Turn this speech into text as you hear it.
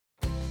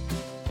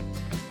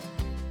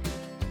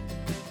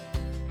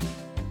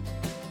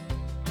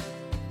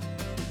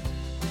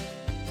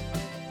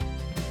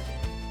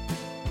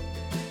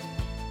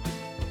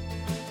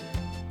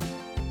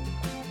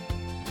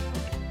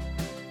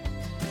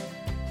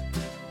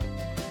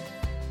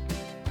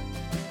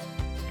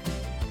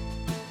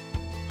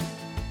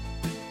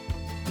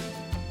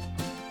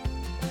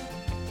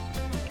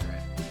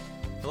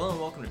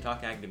to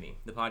Talk Ag to Me,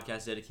 the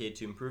podcast dedicated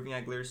to improving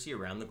ag literacy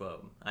around the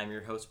globe. I'm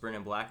your host,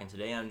 Brennan Black, and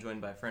today I'm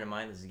joined by a friend of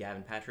mine. This is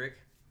Gavin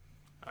Patrick.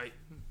 Hi.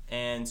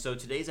 And so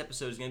today's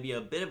episode is going to be a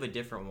bit of a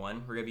different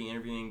one. We're going to be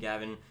interviewing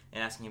Gavin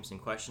and asking him some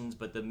questions,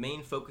 but the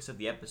main focus of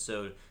the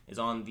episode is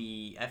on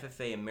the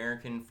FFA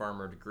American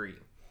Farmer degree.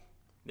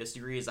 This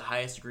degree is the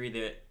highest degree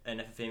that an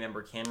FFA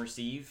member can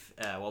receive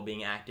while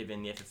being active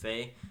in the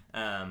FFA,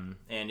 and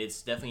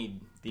it's definitely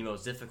the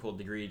most difficult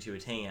degree to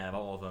attain out of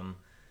all of them.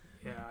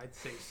 Yeah, I'd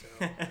say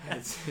so.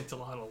 It's a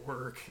lot of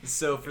work.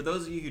 So for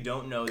those of you who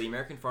don't know, the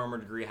American Farmer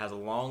degree has a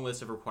long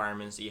list of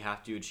requirements that you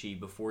have to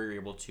achieve before you're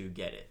able to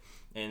get it.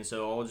 And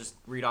so I'll just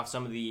read off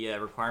some of the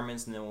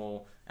requirements, and then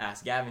we'll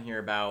ask Gavin here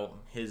about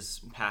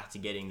his path to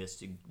getting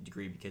this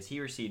degree, because he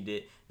received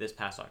it this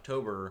past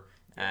October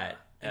in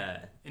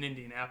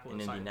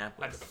Indianapolis. I had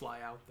to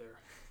fly out there.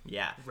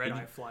 Yeah.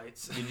 Red-eye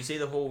flights. Did you say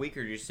the whole week,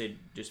 or did you say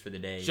just for the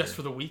day? Just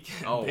for the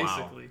weekend,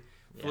 basically.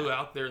 Wow. Flew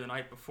out there the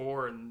night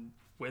before and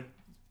went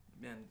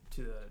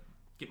to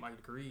get my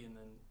degree, and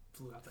then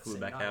flew out that same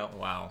night. Out?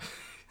 Wow.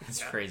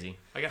 That's crazy.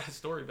 I got a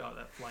story about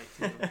that flight,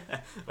 too.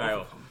 All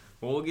right,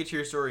 well, we'll get to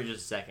your story in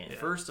just a second. Yeah.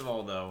 First of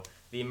all, though,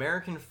 the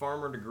American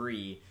Farmer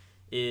degree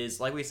is,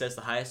 like we said, it's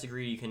the highest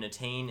degree you can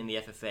attain in the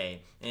FFA.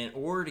 And in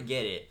order to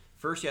get it,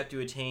 first you have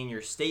to attain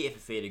your state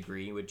FFA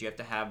degree, which you have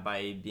to have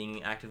by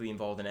being actively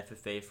involved in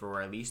FFA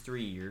for at least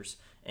 3 years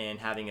and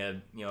having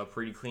a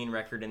pretty clean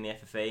record in the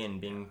FFA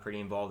and being pretty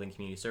involved in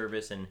community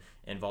service and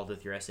involved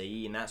with your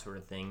SAE and that sort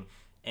of thing.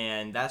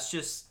 And that's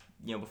just,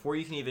 before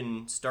you can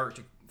even start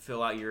to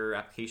fill out your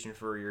application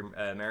for your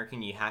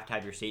American, you have to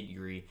have your state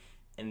degree,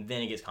 and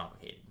then it gets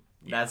complicated.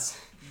 Yeah, it's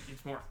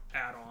more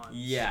add-ons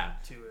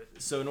to it.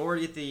 So in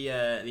order to get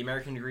the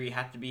American degree, you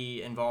have to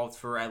be involved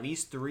for at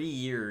least 3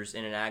 years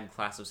in an ag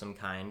class of some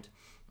kind,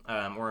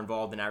 or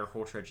involved in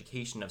agricultural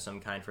education of some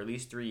kind for at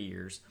least 3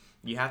 years.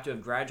 You have to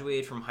have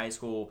graduated from high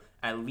school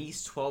at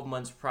least 12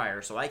 months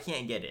prior. So I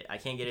can't get it. I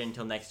can't get it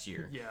until next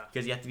year. Yeah.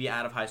 Because you have to be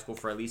out of high school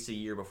for at least a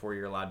year before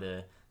you're allowed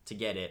to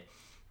get it.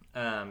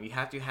 You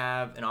have to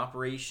have an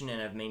operation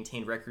and have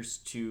maintained records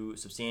to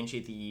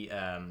substantiate the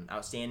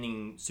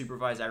outstanding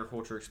supervised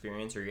agriculture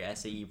experience, or your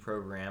SAE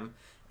program.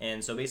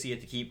 And so basically you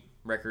have to keep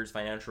records,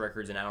 financial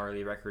records and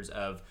hourly records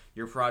of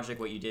your project,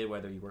 what you did,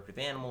 whether you worked with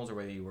animals or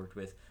whether you worked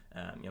with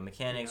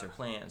mechanics or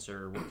plants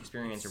or work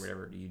experience or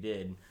whatever you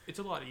did. It's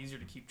a lot easier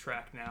to keep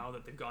track now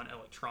that they've gone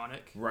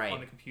electronic on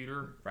the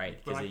computer.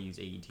 Right, because they use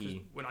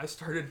AET. When I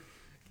started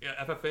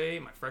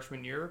FFA my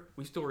freshman year,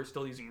 we were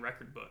still using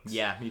record books.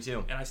 Yeah, me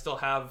too. And I still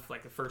have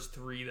the first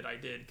 3 that I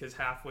did, because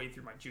halfway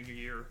through my junior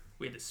year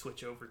we had to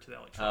switch over to the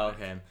electronic. Oh,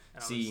 okay. And I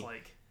was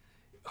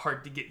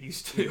hard to get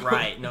used to.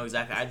 Right. No,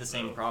 exactly. I had the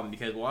same problem,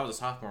 because I was a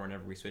sophomore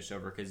whenever we switched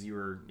over, because you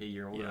were a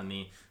year older than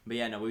me.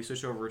 But we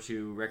switched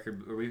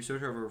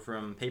over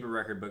from paper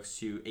record books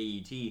to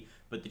AET,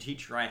 but the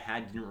teacher I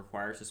had didn't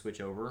require us to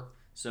switch over.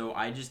 So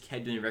I just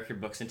kept doing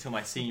record books until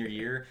my senior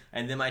year,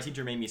 and then my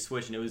teacher made me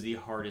switch, and it was the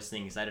hardest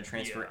thing, because I had to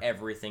transfer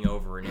everything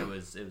over, and it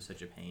was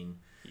such a pain.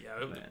 Yeah,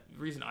 the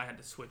reason I had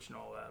to switch and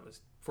all that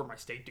was for my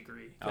state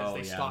degree, because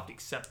they stopped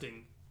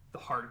accepting the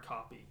hard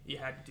copy. You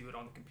had to do it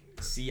on the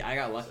computer. See, I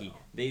got lucky. So.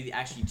 They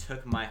actually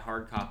took my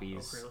hard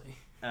copies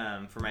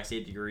for my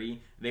state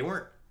degree. They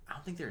weren't, I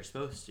don't think they were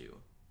supposed to.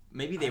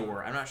 Maybe they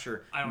were. I'm not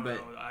sure. I don't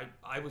know.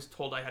 I was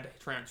told I had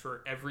to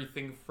transfer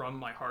everything from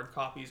my hard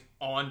copies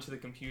onto the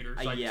computer.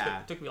 So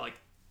it took me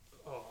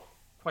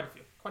quite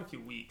a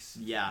few weeks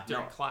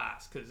during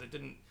class, because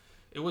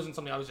it wasn't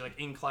something I was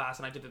in class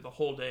and I did it the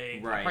whole day.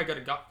 Right. I probably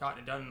could have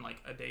gotten it done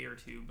in a day or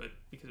two, but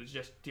because it was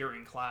just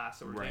during class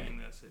that we're taking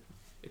this,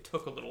 it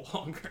took a little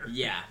longer.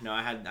 Yeah, no,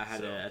 I had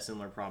a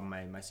similar problem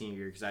my senior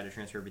year, because I had to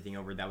transfer everything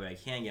over. That way I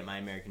can get my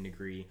American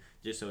degree,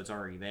 just so it's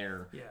already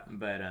there. Yeah.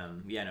 But,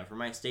 for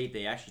my state,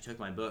 they actually took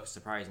my books,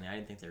 surprisingly. I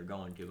didn't think they were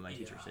going to, but my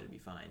teacher said it'd be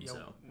fine. Yeah,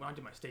 so when I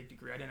did my state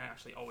degree, I didn't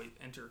actually always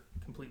enter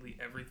completely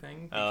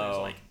everything.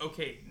 Because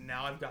okay,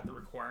 now I've got the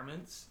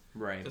requirements.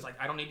 Right. So it's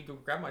I don't need to go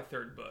grab my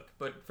third book.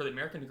 But for the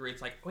American degree,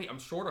 it's wait, I'm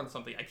short on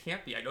something. I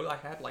can't be. I know I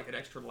had an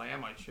extra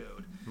lamb I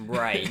showed.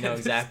 Right. No,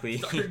 exactly.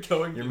 Started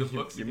going through the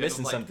books. You're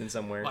missing something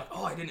somewhere.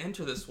 I didn't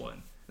enter this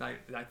one.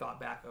 And I thought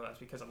back, that's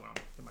because I went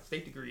on my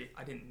state degree.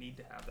 I didn't need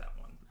to have that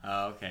one.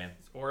 Oh, okay.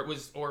 Or it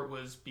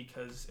was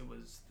because it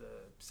was the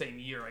same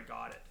year I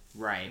got it.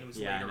 Right. And it was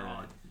later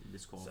on.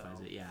 Disqualifies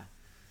it. Yeah.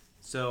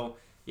 So.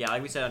 Yeah,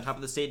 like we said, on top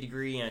of the state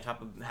degree and on top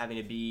of having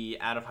to be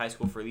out of high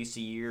school for at least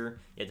a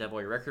year, you have to have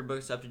all your record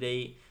books up to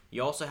date.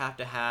 You also have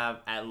to have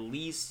at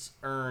least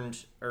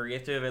earned, or you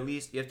have to have at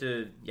least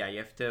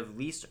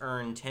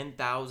earned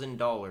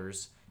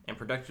 $10,000 and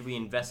productively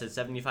invested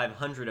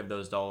 $7,500 of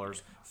those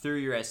dollars through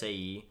your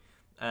SAE.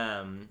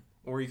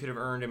 Or you could have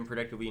earned and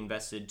productively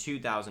invested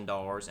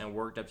 $2,000 and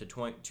worked up to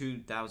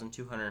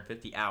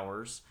 2,250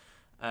 hours.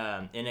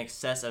 In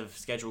excess of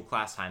scheduled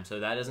class time.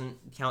 So that doesn't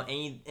count.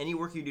 Any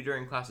work you do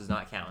during class does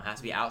not count. It has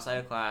to be outside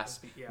of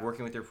class,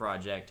 working with your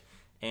project.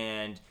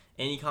 And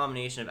any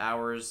combination of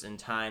hours and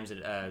times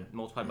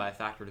multiplied by a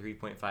factor of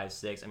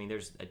 3.56. I mean,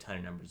 there's a ton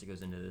of numbers that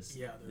goes into this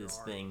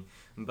thing.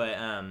 But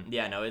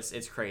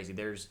it's crazy.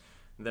 There's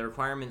the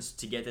requirements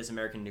to get this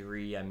American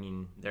degree, I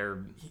mean,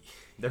 they're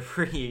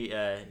pretty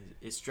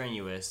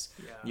strenuous.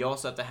 Yeah. You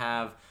also have to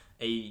have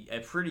a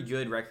pretty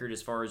good record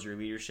as far as your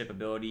leadership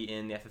ability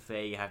in the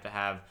FFA. You have to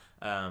have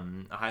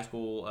a high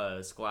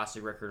school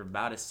scholastic record of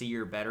about a C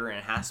or better, and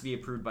it has to be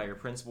approved by your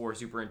principal or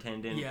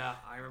superintendent. Yeah,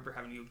 I remember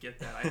having to get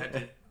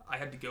that. I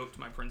had to go to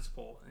my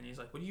principal, and he's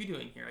like, "What are you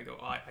doing here?" I go,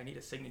 I need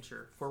a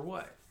signature. For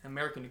what? An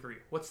American degree.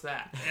 What's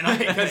that? And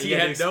because he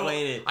had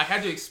I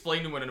had to explain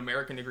to him what an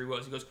American degree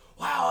was. He goes,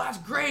 "Wow, that's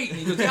great." And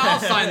he goes, "Yeah, I'll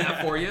sign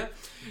that for you."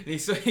 And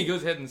he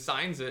goes ahead and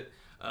signs it.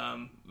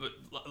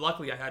 But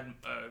luckily, I had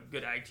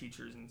good ag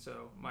teachers, and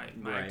so my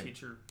ag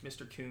teacher,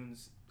 Mr.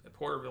 Coons at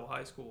Porterville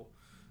High School,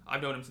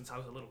 I've known him since I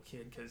was a little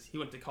kid because he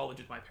went to college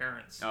with my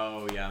parents.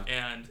 Oh, yeah.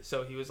 And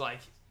so he's like,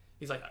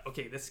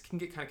 okay, this can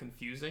get kind of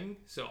confusing,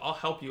 so I'll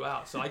help you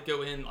out. So I'd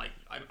go in, like,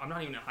 I'm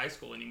not even in high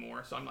school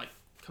anymore, so I'm like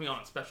coming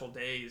on special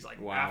days,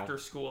 like after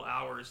school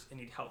hours, and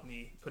he'd help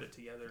me put it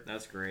together.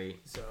 That's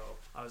great. So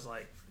I was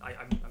like,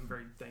 I'm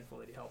very thankful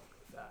that he helped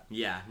with that.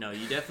 Yeah, no,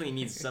 you definitely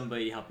need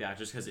somebody to help you out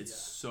just because it's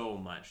so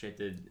much. You have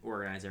to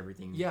organize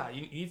everything. Yeah,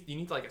 you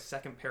need like a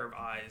second pair of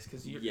eyes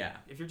because if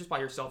you're just by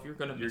yourself, you're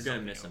gonna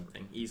miss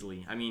something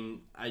easily. I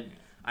mean, I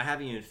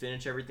haven't even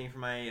finished everything for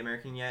my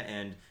American yet,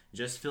 and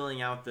just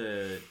filling out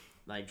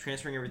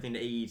transferring everything to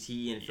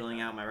AET and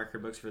filling out my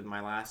record books for my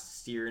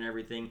last steer and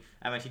everything.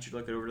 I had my teacher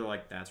look it over,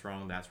 like, that's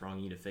wrong,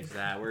 you need to fix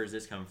that. Where does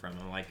this come from?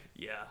 I'm like,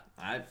 yeah,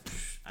 I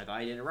thought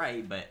I did it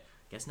right, but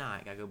guess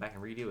not. I gotta go back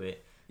and redo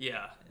it.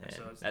 Yeah,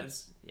 so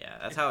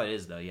that's how it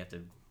is, though. You have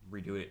to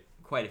redo it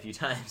quite a few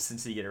times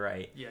until you get it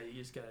right. Yeah,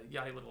 you just get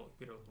a little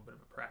bit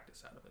of a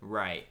practice out of it.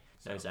 Right.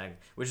 So. Exactly.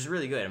 Which is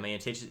really good. I mean,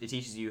 it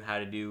teaches you how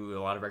to do a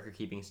lot of record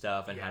keeping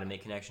stuff and how to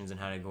make connections and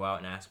how to go out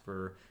and ask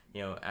for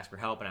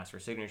help and ask for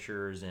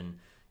signatures and,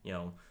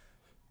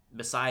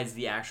 besides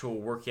the actual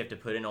work you have to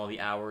put in, all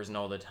the hours and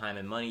all the time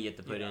and money you have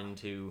to put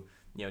into,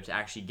 to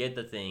actually get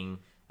the thing.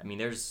 I mean,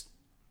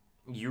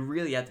 you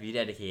really have to be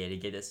dedicated to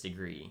get this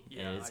degree.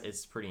 Yeah, and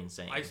it's pretty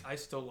insane. I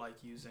still like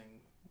using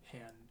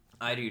hand.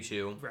 I do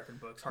too. Record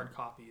books, hard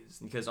copies.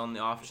 Because on the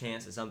off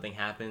chance that something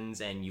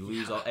happens and you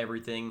lose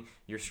everything,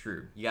 you're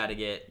screwed. You got to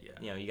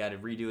you got to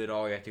redo it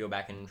all. You have to go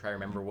back and try to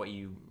remember what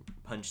you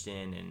punched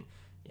in, and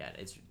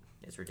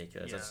it's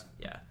ridiculous.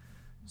 Yeah.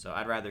 So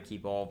I'd rather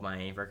keep all of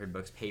my record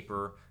books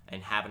paper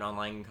and have an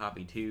online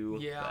copy too.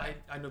 Yeah,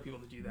 I know people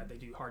that do that. They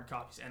do hard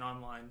copies and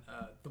online.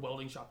 The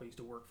welding shop I used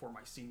to work for my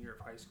senior year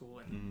of high school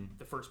and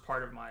the first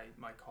part of my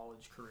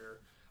college career,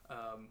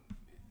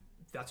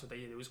 that's what they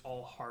did. It was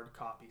all hard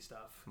copy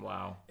stuff.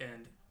 Wow.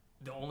 And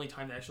the only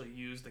time they actually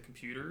used the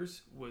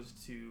computers was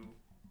to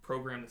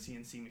program the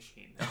CNC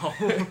machine.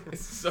 Oh.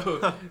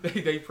 So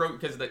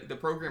because the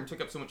program took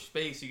up so much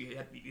space, you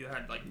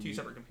had like two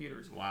separate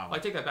computers. Wow. I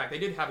take that back. They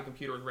did have a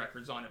computer with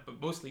records on it,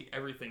 but mostly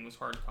everything was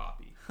hard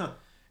copy. Huh.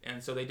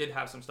 And so they did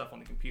have some stuff on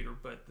the computer,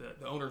 but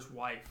the owner's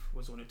wife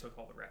was the one who took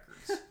all the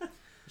records.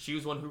 She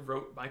was the one who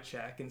wrote my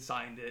check and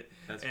signed it.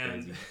 That's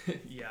crazy.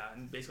 Yeah,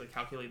 and basically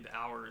calculated the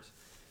hours.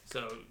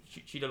 So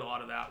she did a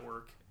lot of that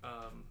work.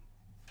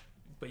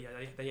 But yeah,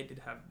 they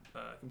did have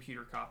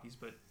computer copies,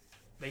 but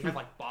they had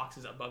like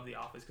boxes above the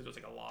office because it was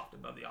like a loft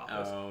above the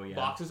office. Oh, yeah.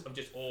 Boxes of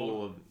just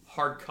old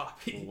hard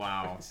copy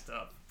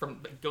stuff from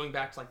going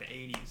back to like the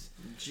 80s.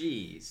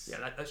 Jeez.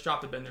 Yeah, that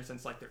shop had been there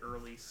since like the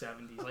early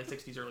 70s, late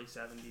 60s, early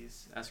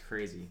 70s. That's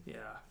crazy. Yeah,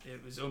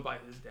 it was owned by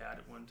his dad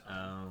at one time.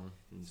 Oh,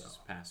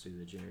 just passed through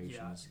the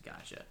generations. Yeah.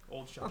 Gotcha.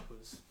 Old shop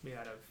was made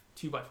out of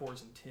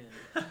 2x4s and tin.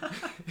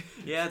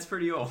 Yeah, it's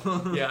pretty old.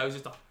 Yeah, it was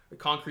just a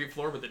concrete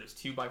floor, but then it was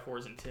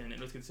 2x4s and tin. It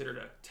was considered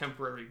a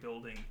temporary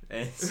building.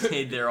 And it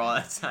stayed there all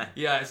that time.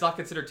 Yeah, it's not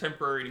considered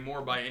temporary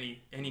anymore by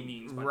any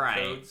means by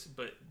the codes,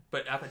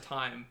 but at the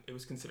time it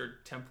was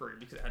considered temporary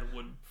because it had a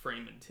wood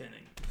frame and tin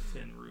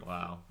roof.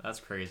 Wow, that's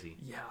crazy.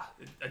 Yeah,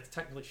 it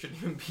technically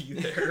shouldn't even be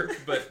there,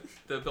 but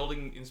the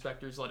building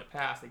inspectors let it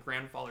pass. They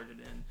grandfathered it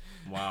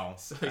in. Wow.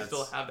 So they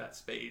still have that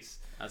space.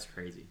 That's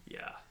crazy.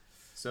 Yeah.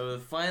 So the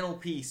final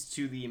piece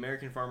to the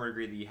American Farmer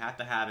degree that you have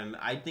to have, and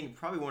I think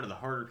probably one of the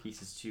harder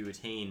pieces to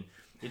attain,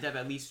 you have to have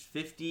at least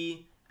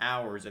 50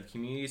 hours of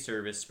community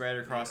service spread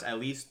across at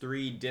least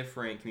 3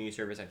 different community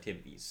service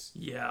activities.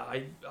 Yeah,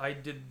 I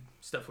did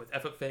stuff with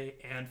FFA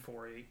and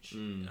 4-H,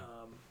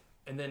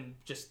 and then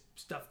just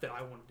stuff that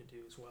I wanted to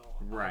do as well.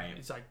 Right.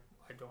 It's like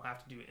I don't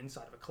have to do it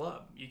inside of a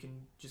club. You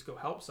can just go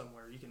help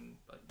somewhere. You can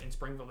in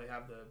Springville they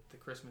have the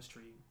Christmas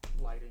tree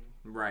lighting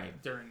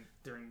during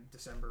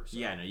December. So.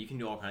 Yeah, no, you can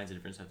do all kinds of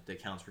different stuff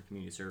that counts for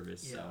community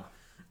service. Yeah. So,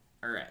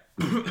 all right.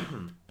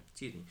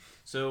 Excuse me.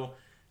 So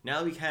now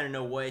that we kind of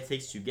know what it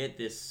takes to get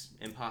this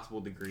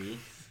impossible degree,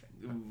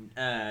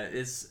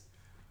 it's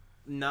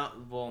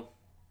not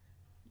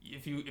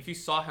if you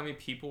saw how many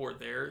people were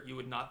there, you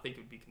would not think it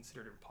would be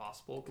considered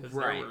impossible. Because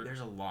there's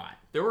a lot.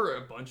 There were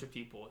a bunch of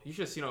people. You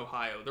should have seen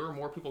Ohio. There were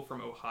more people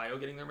from Ohio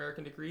getting their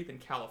American degree than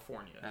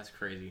California. That's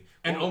crazy.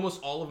 And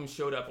almost all of them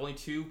showed up. Only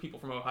 2 people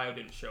from Ohio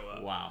didn't show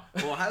up. Wow.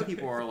 Well, Ohio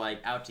people are like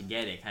out to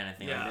get it kind of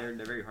thing. Yeah. Like,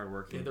 they're very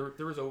hardworking. Yeah,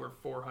 there was over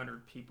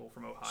 400 people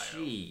from Ohio.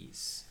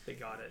 Jeez. They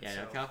got it. Yeah,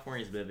 so. No,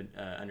 California's a bit of an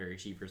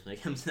underachiever when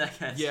it comes to that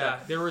kind of stuff.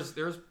 Yeah,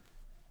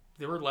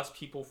 there were less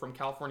people from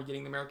California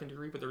getting the American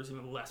degree, but there was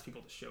even less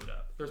people that showed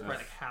up. There was probably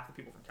like half the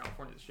people from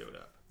California that showed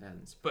up.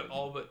 But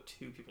all but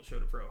 2 people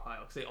showed up for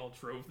Ohio because they all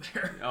drove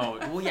there. Oh,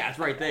 well, yeah, it's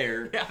right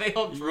there. Yeah, they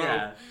all drove.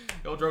 Yeah.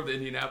 They all drove to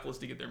Indianapolis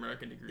to get their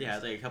American degrees. Yeah,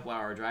 it's like a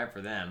couple-hour drive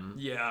for them.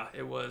 Yeah,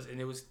 it was,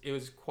 and it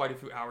was quite a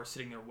few hours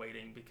sitting there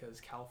waiting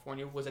because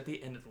California was at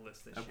the end of the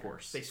list this year. Of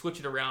course, they switch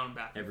it around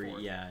back and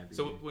forth. Yeah.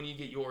 So when you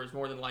get yours,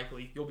 more than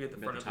likely you'll be at the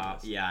front of the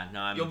list. Yeah,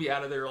 no, you'll be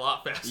out of there a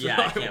lot faster. Yeah,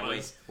 I can't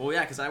wait. Well,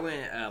 yeah, because I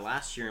went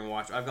last year and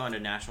watched. I've gone to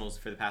nationals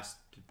for the past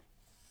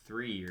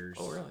 3 years.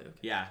 Oh, really? Okay.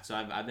 Yeah, so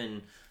I've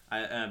been.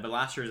 But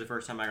last year was the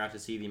first time I got to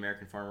see the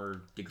American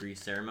Farmer degree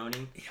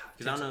ceremony. Yeah,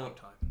 it takes a long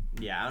time.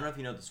 Yeah, I don't know if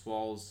you know the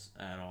Swalls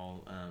at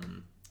all.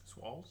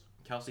 Swalls?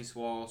 Kelsey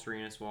Swall,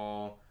 Serena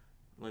Swall,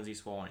 Lindsay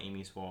Swall, and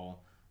Amy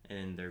Swall,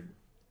 and their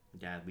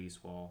dad Lee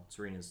Swall,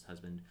 Serena's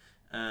husband.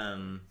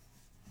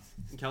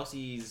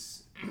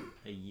 Kelsey's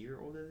a year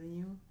older than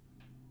you.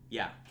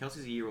 Yeah,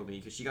 Kelsey's a year older than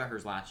you because she got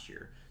hers last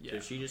year. Yeah, so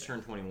she just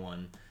turned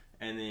 21.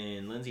 And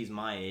then Lindsay's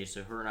my age,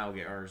 so her and I will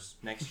get ours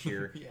next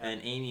year. Yeah.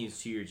 And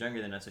Amy's 2 years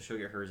younger than us, so she'll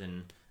get hers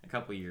in a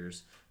couple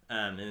years.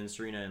 And then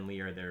Serena and Lee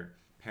are their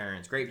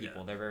parents. Great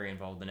people. Yeah. They're very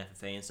involved in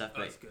FFA and stuff.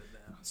 That's good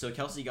now. So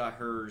Kelsey got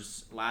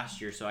hers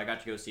last year, so I got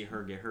to go see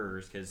her get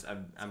hers because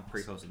I'm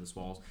pretty close to the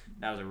Swalls.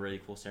 That was a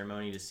really cool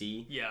ceremony to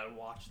see. Yeah, to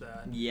watch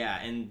that.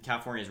 Yeah, and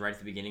California is right at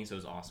the beginning, so it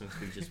was awesome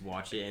because we could just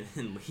watch it and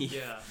then leave.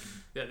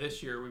 Yeah,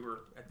 this year we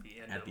were at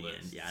the end. At the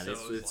end, yeah. So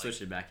they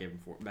switched it back and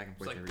forth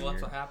every year.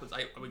 That's what happens.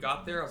 We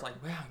got there. I was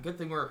like, wow, good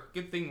thing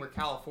we're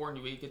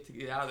California. We get to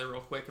get out of there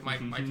real quick. And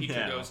my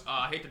teacher goes,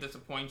 I hate to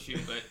disappoint you,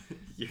 but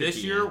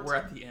this year we're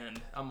at the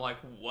end. I'm like,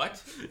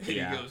 what? And he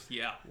goes,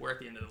 yeah, we're at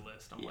the end of the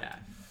list. I'm like,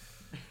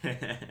 dang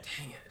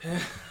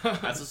it.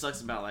 That's what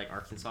sucks about like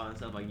Arkansas and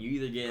stuff. Like you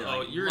either get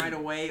right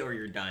away or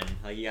you're done.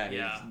 Like you gotta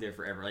be there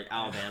forever. Like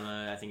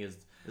Alabama, I think is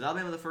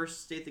Alabama the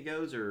first state that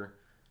goes or?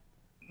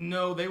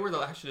 No, they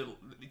were actually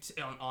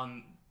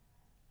on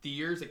the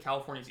years that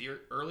California's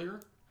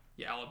earlier.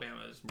 Yeah,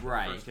 Alabama is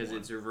right because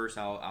it's reverse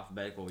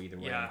alphabetical either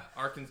way. Yeah,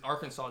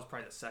 Arkansas is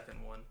probably the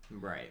second one.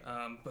 Right.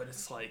 But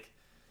it's like,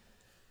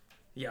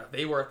 yeah,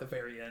 they were at the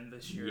very end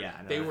this year. Yeah,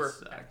 no, they were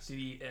at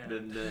the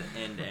end.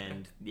 The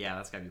end. Yeah,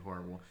 that's gotta be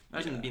horrible.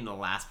 Imagine being the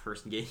last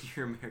person getting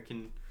your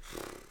American.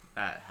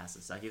 That has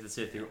to suck. You have to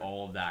sit through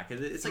all of that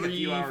because it's like a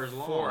few hours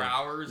long. 4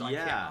 hours.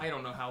 Yeah. I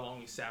don't know how long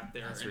we sat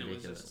there. That's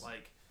ridiculous. It was just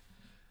like.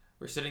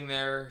 We're sitting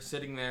there.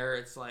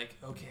 It's like,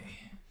 okay.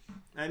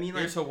 I mean,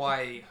 here's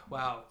Hawaii.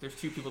 Wow, there's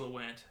 2 people that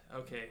went.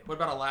 Okay, what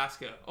about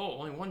Alaska? Oh,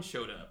 only 1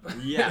 showed up.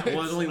 Yeah,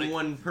 well, there's only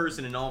 1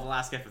 person in all of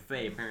Alaska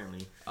FFA,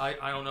 apparently. I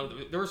don't know.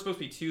 There were supposed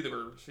to be 2 that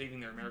were receiving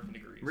their American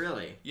degrees.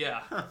 Really?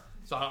 Yeah. Huh.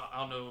 So I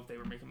don't know if they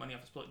were making money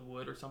off of splitting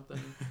wood or something.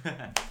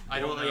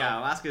 I don't know. Yeah,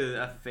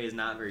 Alaska FFA is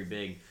not very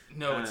big.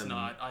 No, it's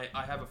not.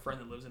 I have a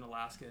friend that lives in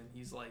Alaska, and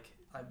he's like,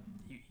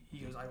 he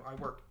goes, I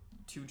work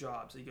 2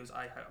 jobs. He goes,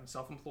 I'm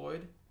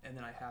self-employed, and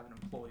then I have an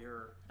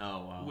employer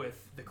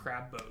with the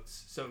crab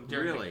boats. So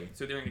during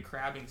the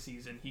crabbing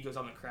season, he goes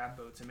on the crab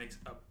boats and makes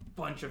a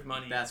bunch of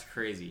money. That's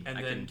crazy. And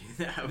I couldn't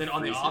do that. Then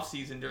on the off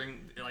season,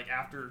 during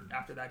after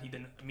that, he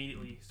then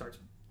immediately starts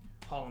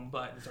hauling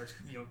butt and starts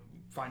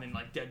finding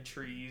like dead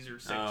trees or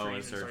sick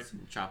trees and starts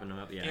chopping them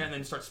up. Yeah, and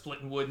then starts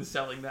splitting wood and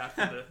selling that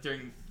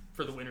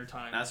for the winter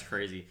time. That's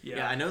crazy.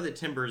 Yeah, I know that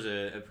timber's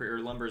or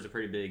lumber is a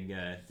pretty big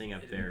thing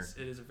up there.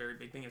 It is a very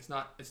big thing. It's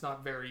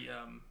not very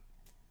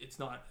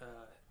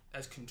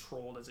as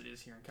controlled as it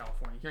is here in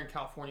California. Here in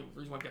California, the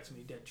reason why we've got so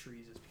many dead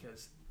trees is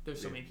because there's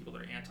so many people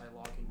that are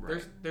anti-logging.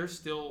 Right. There's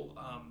still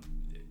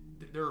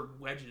there are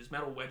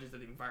metal wedges that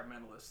the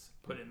environmentalists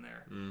put in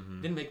there.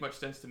 Mm-hmm. Didn't make much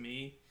sense to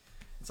me.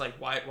 It's like,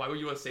 why would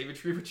you want to save a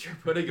tree, but you're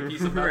putting a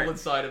piece of metal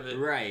inside of it?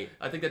 Right.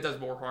 I think that does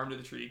more harm to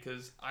the tree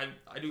because I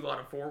do a lot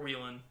of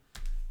 4-wheeling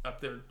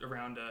up there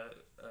around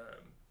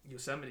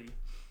Yosemite,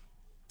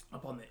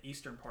 up on the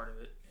eastern part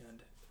of it, and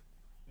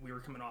we were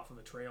coming off of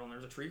a trail, and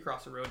there's a tree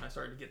across the road, and I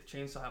started to get the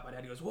chainsaw out. My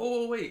dad goes,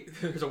 whoa, wait,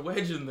 there's a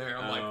wedge in there.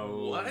 I'm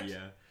like, what?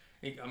 Yeah.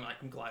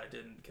 I'm glad I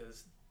didn't,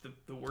 because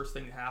the worst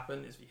thing to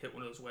happen is if you hit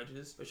one of those wedges,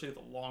 especially with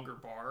a longer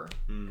bar,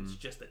 it's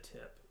just the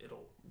tip.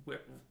 It'll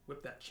whip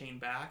that chain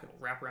back, it'll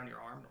wrap around your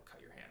arm, and it'll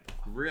cut your hand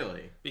off.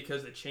 Really?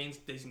 Because the chain's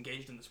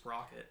disengaged in the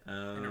sprocket,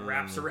 and it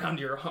wraps around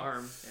your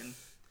arm, and...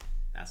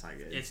 That's not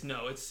good.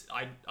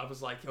 I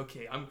was like,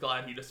 okay, I'm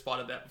glad he just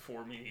spotted that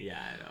before me. Yeah,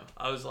 I know.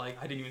 I was like,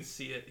 I didn't even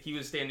see it. He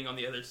was standing on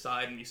the other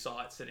side, and he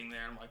saw it sitting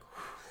there. I'm like,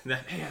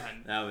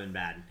 man. That would have been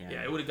bad.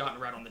 Yeah, it would have gotten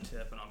right on the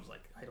tip, and I was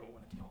like, I don't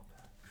want to deal with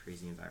that.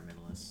 crazy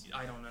environmentalists.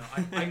 I don't know.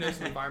 I know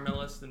some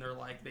environmentalists, and they're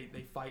like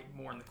they fight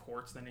more in the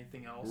courts than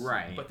anything else.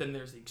 Right. But then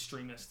there's the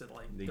extremists that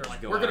they're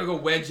like we're gonna go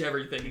wedge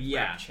everything. And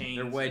wrap chains.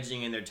 They're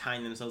wedging and they're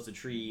tying themselves to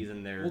trees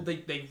and they're. Well,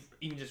 they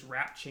even just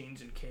wrap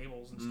chains and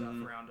cables and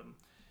stuff around them,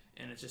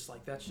 and it's just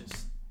like that's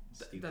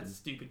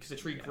stupid because the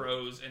tree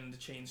grows and the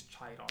chain's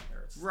tied on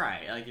there.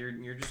 Right, like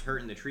you're just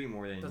hurting the tree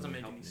more than it doesn't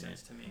make any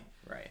sense to me.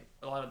 Right.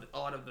 A lot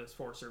of the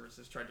Forest Service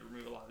has tried to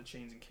remove a lot of the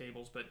chains and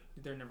cables, but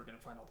they're never going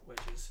to find all the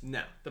wedges.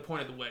 No. The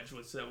point of the wedge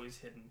was always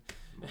hidden.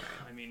 Right.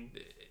 I mean,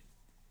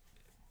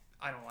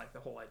 I don't like the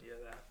whole idea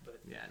of that, but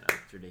yeah, no,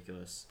 it's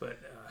ridiculous. But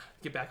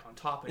get back on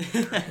topic.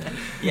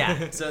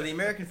 Yeah. So the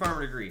American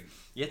Farmer Degree,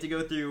 you have to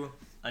go through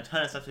a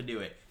ton of stuff to do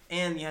it.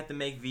 And you have to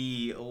make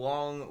the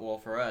long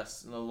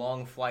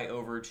flight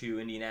over to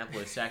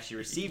Indianapolis to actually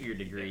receive your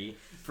degree.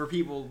 For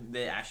people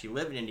that actually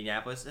live in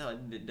Indianapolis,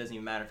 it doesn't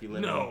even matter if you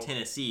live in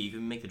Tennessee. You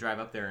can make the drive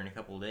up there in a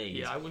couple of days.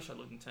 Yeah, I wish I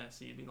lived in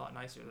Tennessee. It'd be a lot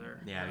nicer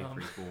there. Yeah, it'd be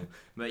pretty cool.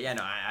 But yeah,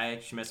 no, I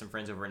actually met some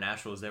friends over in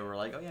Nashville. They were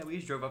like, oh yeah, we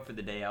just drove up for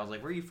the day. I was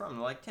like, where are you from?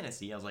 They're like,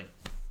 Tennessee. I was like,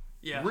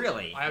 yeah,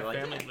 really? I have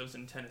family that lives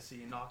in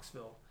Tennessee, in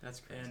Knoxville. That's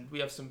crazy. And we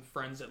have some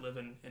friends that live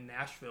in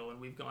Nashville, and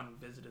we've gone and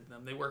visited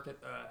them. They work at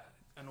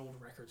an old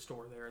record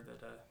store there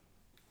that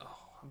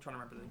I'm trying to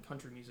remember the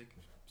country music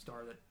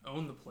star that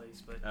owned the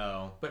place, but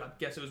I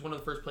guess it was one of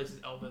the first places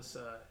Elvis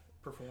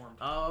performed.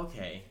 Oh,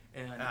 okay.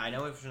 And I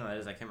know which one that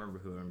is. I can't remember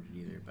who owned it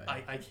either, but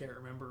I can't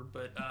remember.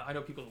 But I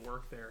know people that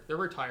work there. They're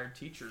retired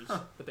teachers,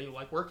 but they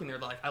like working there.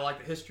 Like, I like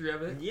the history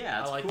of it.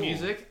 Yeah, I like cool.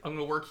 music. I'm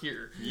gonna work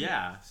here.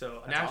 Yeah,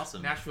 so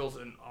awesome. Nashville's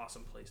an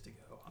awesome place to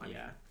go. I mean,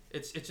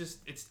 it's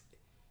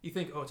you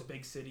think, oh, it's a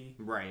big city,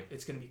 right?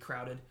 It's gonna be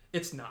crowded.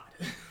 It's not.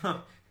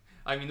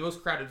 I mean, the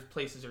most crowded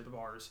places are the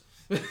bars.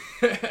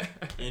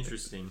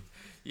 Interesting.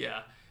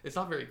 Yeah, it's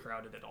not very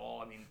crowded at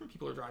all. I mean,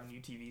 people are driving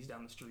UTVs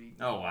down the street.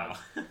 Oh, wow.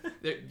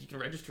 You can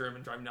register them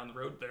and drive them down the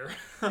road there.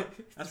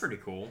 That's pretty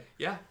cool.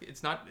 Yeah,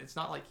 it's not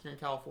like here in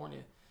California.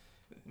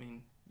 I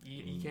mean,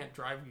 you can't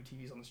drive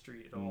UTVs on the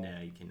street at all. No,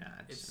 you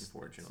cannot,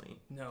 unfortunately.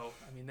 No,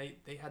 I mean,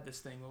 they had this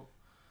thing.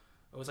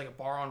 It was like a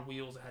bar on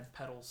wheels that had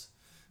pedals.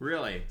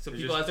 Really? So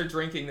people, as they're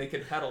drinking, they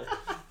could pedal.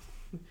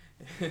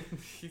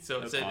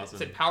 So it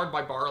said powered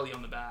by barley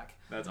on the back.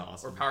 That's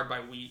awesome. Or powered by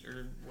wheat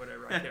or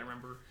whatever. I can't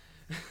remember.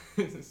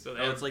 So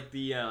it's like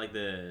the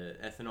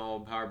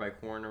ethanol powered by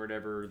corn or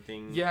whatever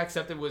thing. Yeah,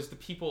 except it was the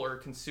people are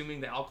consuming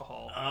the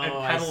alcohol and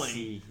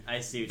pedaling. I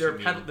see what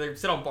you mean. They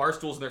sit on bar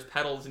stools and there's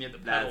pedals and you have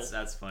to pedal.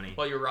 That's funny.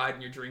 While you're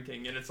riding, you're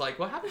drinking, and it's like,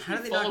 what happens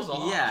if it falls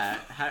off? Yeah,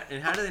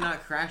 how do they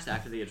not crash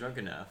after they get drunk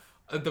enough?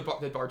 The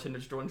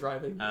bartender's the one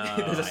driving.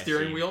 There's a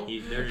steering wheel.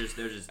 They're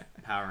just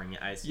powering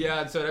it. I see. Yeah,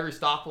 and so at every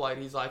stoplight,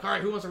 he's like, "All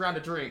right, who wants a round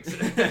of drinks?"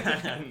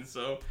 And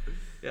so,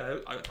 yeah,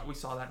 we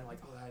saw that and we're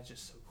like, "Oh, that is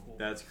just so cool."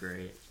 That's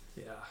great.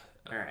 Yeah.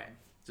 All right.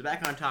 So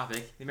back on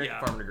topic, the American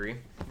Farmer Degree.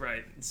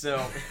 Right.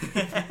 So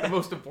the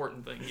most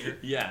important thing here.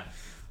 Yeah.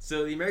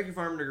 So the American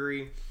Farmer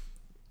Degree,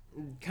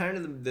 kind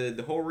of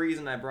the whole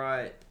reason I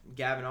brought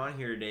Gavin on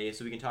here today is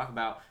so we can talk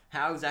about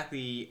how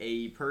exactly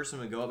a person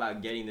would go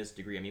about getting this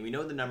degree. I mean, we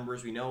know the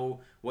numbers, we know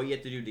what you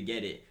have to do to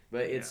get it,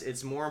 but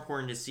it's more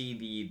important to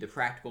see the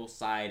practical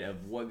side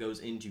of what goes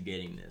into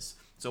getting this.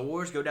 So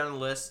we'll just go down the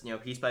list,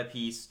 piece by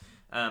piece.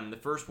 The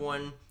first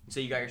one, say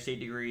you got your state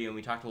degree, and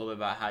we talked a little bit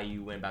about how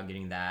you went about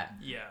getting that.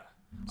 Yeah.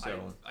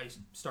 So I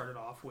started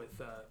off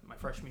with my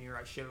freshman year.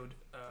 I showed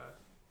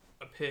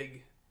a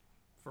pig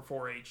for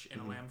 4-H and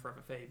a lamb for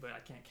FFA, but I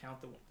can't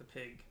count the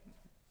pig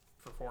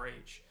for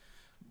 4-H.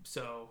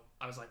 So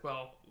I was like,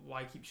 well,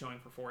 why keep showing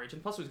for 4-H?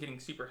 And plus it was getting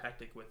super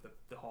hectic with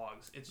the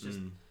hogs. It's just,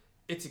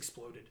 it's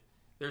exploded.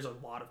 There's a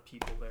lot of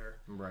people there.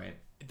 Right.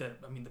 The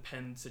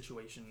pen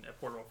situation at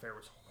Porterville Fair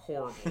was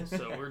horrible.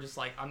 So we're just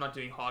like, I'm not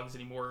doing hogs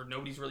anymore.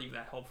 Nobody's really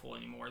that helpful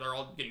anymore. They're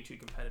all getting too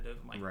competitive.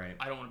 I'm like,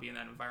 I don't want to be in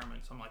that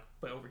environment. So I'm like,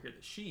 but over here,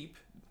 the sheep,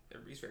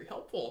 everybody's very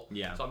helpful.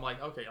 Yeah. So I'm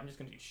like, okay, I'm just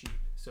going to do sheep.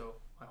 So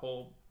my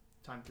whole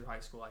time through high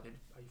school, I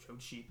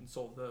showed sheep and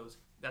sold those.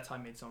 That's how I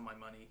made some of my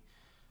money.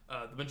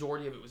 The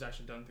majority of it was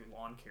actually done through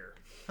lawn care.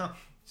 Huh.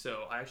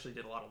 So I actually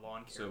did a lot of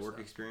lawn care. So work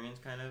experience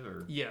kind of?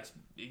 Or? Yes,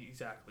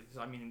 exactly.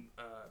 So I mean,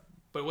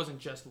 but it wasn't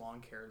just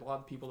lawn care. A lot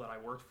of people that I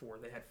worked for,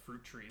 they had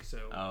fruit trees. So,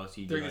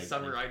 so during the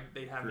summer,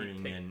 they'd have me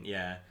pick.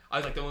 I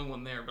was like the only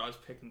one there, but I was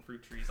picking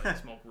fruit trees like a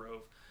small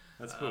grove.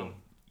 That's cool.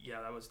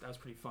 Yeah, that was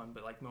pretty fun.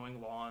 But like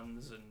mowing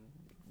lawns and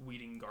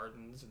weeding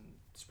gardens and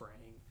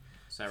spraying.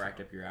 So I racked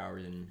up your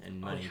hours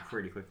and money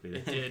pretty quickly.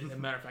 It did. As a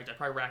matter of fact, I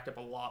probably racked up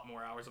a lot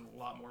more hours and a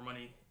lot more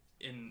money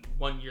in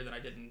 1 year than I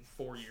did in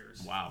 4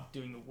 years. Wow.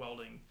 Doing the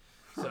welding.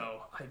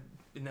 So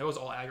and that was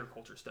all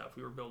agriculture stuff.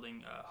 We were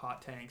building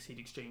hot tanks, heat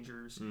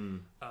exchangers,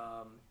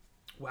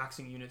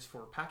 waxing units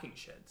for packing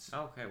sheds.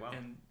 Oh, okay, wow.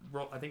 And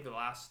I think the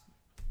last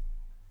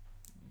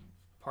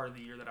part of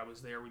the year that I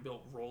was there, we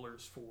built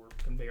rollers for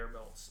conveyor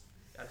belts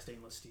out of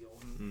stainless steel.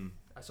 And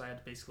so I had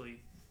to basically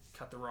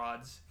cut the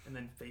rods and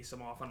then face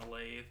them off on a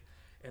lathe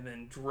and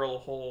then drill a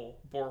hole,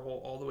 bore a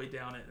hole all the way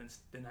down it, and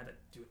then I had to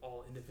do it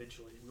all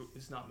individually.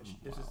 It's not machine.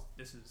 Wow.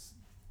 This is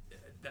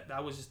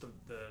that was just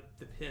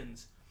the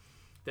pins.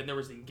 Then there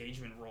was the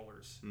engagement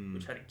rollers,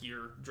 which had a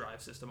gear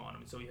drive system on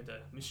them. So we had to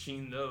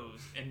machine those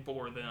and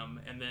bore them.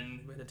 And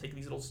then we had to take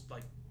these little,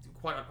 like,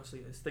 quite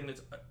honestly, this thing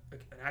that's an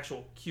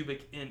actual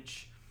cubic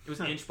inch. It was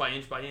inch by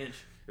inch by inch.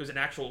 It was an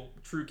actual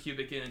true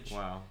cubic inch.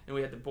 Wow. And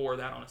we had to bore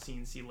that on a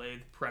CNC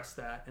lathe, press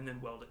that, and then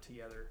weld it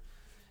together.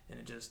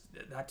 And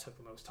that took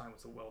the most time,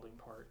 was the welding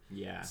part.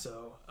 Yeah.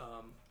 So,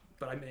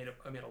 but I made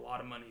a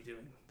lot of money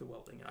doing the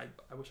welding.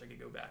 I wish I could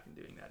go back and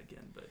doing that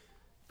again,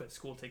 but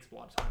school takes a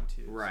lot of time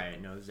too. Right.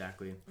 So no,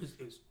 exactly.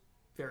 It was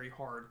very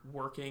hard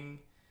working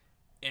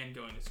and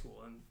going to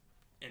school,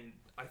 and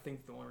I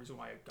think the only reason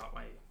why I got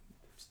my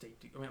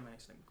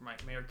my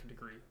American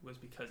degree was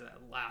because of that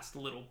last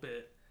little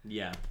bit.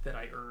 Yeah. That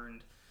I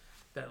earned.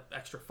 That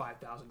extra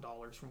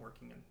 $5,000 from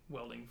working in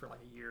welding for like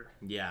a year.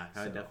 Yeah,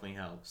 that definitely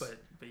helps.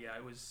 But yeah,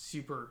 it was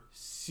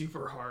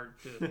super hard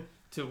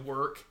to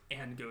work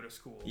and go to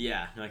school.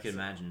 Yeah, I can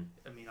imagine.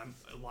 I mean, I'm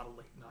a lot of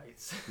late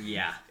nights.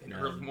 Yeah, and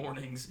early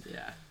mornings.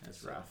 Yeah,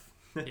 that's rough.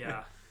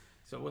 Yeah,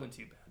 so it wasn't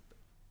too bad. But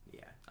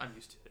yeah, I'm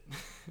used to it.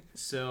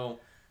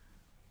 So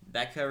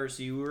that covers.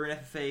 So you were in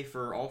FFA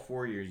for all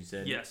 4 years, you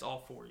said. Yes,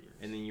 all 4 years.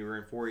 And then you were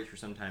in 4-H for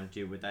some time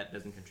too, but that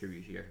doesn't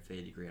contribute to your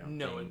FFA degree. I don't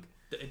think.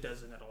 It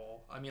doesn't at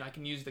all. I mean, I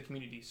can use the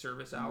community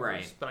service hours,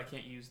 right, but I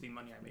can't use the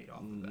money I made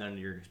off of that. None of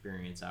your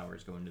experience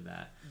hours go into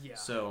that. Yeah.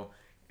 So,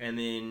 and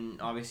then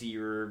obviously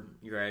you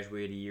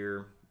graduated a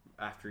year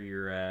after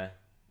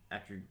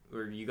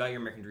or you got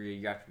your American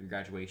degree after your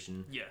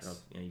graduation.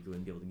 Yes. Or, you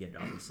wouldn't be able to get it,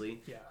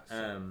 obviously. Yeah.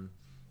 So.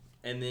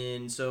 And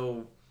then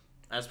so,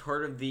 as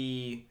part of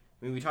we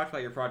talked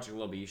about your project a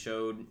little bit. You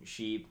showed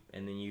sheep,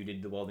 and then you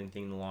did the welding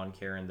thing, the lawn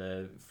care, and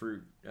the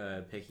fruit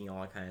picking,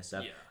 all that kind of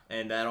stuff. Yeah.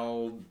 And that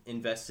all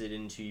invested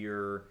into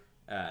your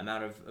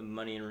amount of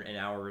money and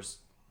hours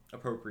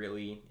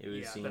appropriately. It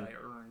was that I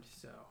earned.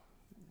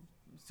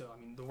 So I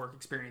mean, the work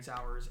experience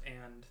hours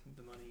and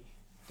the money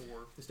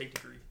for the state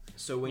degree.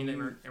 So when the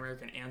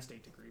American and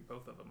state degree,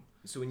 both of them.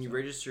 So when you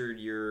registered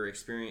your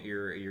experience,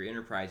 your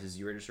enterprises,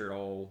 you registered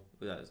all.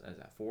 Was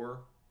that 4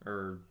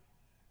 or?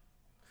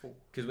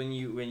 Because when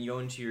you go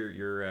into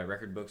your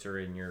record books or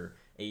in your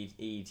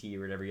AET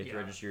or whatever, you have to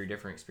register your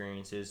different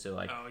experiences. So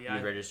you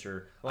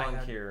register lawn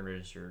care and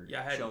register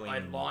showing. I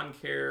had lawn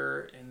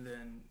care, and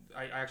then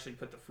I actually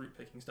put the fruit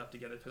picking stuff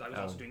together because I was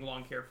also doing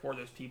lawn care for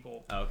those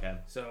people. Oh, okay.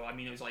 So I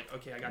mean, it was like,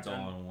 okay, I got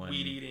done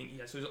weed eating.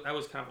 Yeah, so that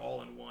was kind of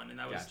all in one, and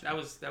that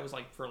was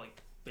like for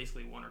like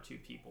basically 1 or 2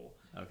 people.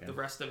 Okay. The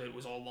rest of it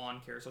was all lawn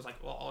care. So I was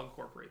like, well, I'll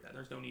incorporate that.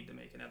 There's no need to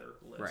make another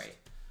list. Right.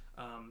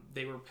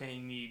 They were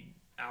paying me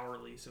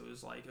hourly, so it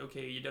was like,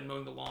 okay, you're done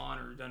mowing the lawn,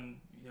 or done,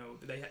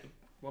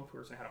 one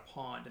person had a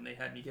pond, and they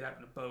had me get out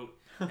in a boat,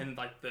 and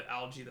like the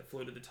algae that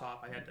floated at the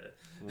top, I had to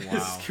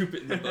scoop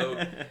it in the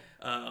boat.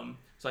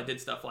 So I did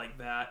stuff like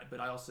that, but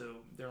I also,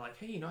 they're like,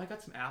 hey, I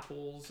got some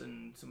apples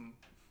and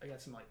I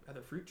got some like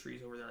other fruit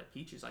trees over there, like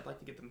peaches. I'd like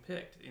to get them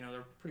picked.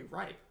 They're pretty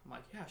ripe. I'm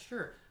like, yeah,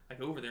 sure. I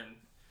go over there, and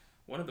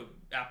one of the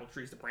apple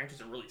trees, the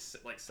branches are really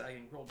like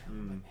sagging real down.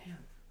 I'm like, man.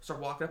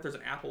 Start walking up, there's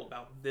an apple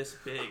about this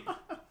big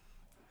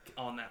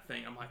on that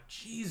thing. I'm like,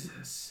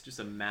 Jesus. Just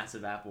a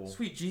massive apple.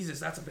 Sweet Jesus,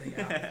 that's a big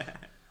apple.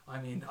 I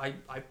mean, I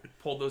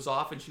pulled those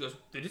off, and she goes,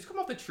 did it just come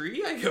off the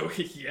tree? I go,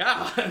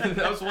 yeah.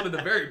 That was one in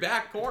the very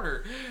back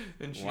corner.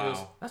 And she goes,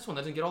 that's one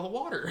that didn't get all the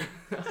water.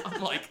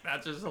 I'm like,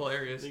 that's just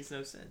hilarious. Makes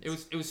no sense.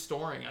 It was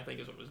storing, I think,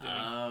 is what it was doing.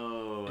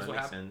 Oh, that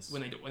makes sense.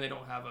 When they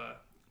don't have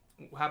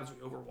what happens when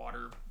you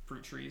overwater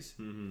fruit trees,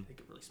 they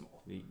get really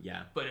small.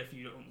 Yeah. But if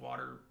you don't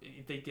water,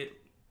 if they get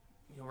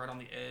right on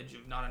the edge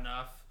of not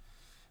enough,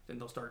 then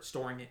they'll start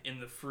storing it in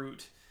the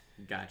fruit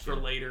for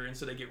later, and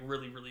so they get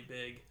really, really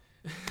big.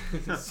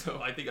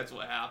 So I think that's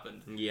what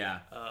happened. Yeah.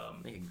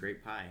 Make a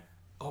great pie.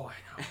 Oh,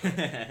 I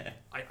know.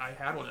 I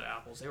had one of the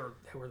apples. They were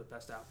the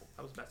best apple.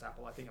 That was the best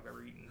apple I think I've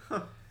ever eaten.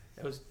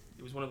 It was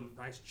one of them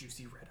nice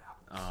juicy red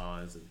apples. Oh,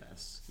 that's the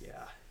best.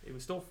 Yeah, it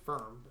was still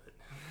firm,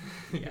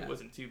 but it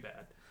wasn't too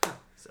bad.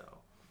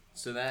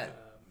 So that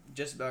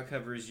just about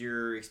covers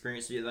your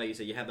experience. Like you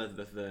said, you have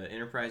the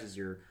enterprises,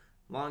 your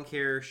lawn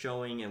care,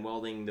 showing, and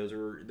welding.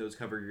 Those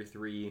cover your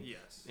 3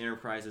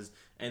 enterprises.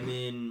 And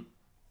then,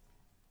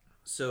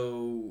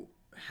 so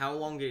how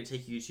long did it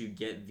take you to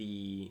get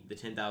the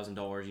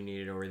 $10,000 you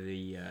needed, or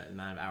the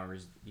amount of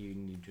hours you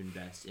need to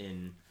invest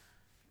in?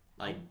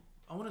 Like,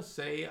 I want to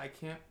say, I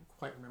can't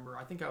quite remember.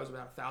 I think I was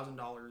about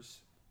 $1,000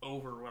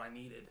 over what I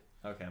needed.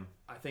 Okay.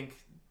 I think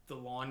the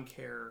lawn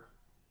care,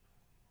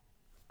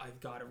 I've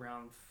got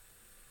around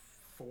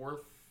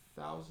 $4,000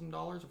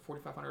 or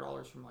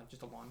 $4,500 from like just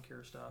the lawn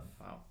care stuff.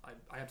 Wow.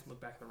 I have to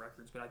look back at the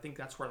records, but I think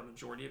that's where the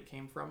majority of it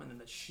came from. And then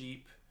the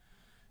sheep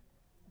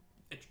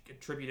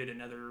attributed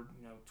another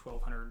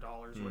 $1,200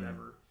 or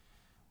whatever.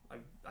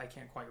 I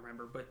can't quite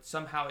remember, but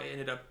somehow it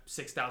ended up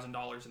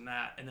 $6,000 in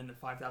that, and then the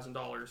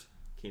 $5,000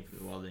 came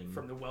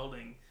from the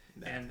welding.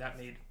 And that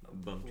made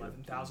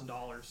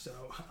 $11,000. So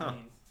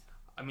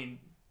I mean,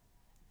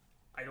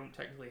 I don't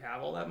technically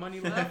have all that money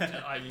left.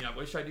 I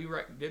wish I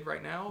did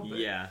right now.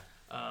 But,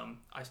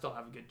 I still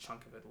have a good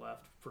chunk of it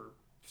left for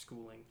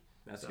schooling.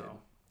 That's good.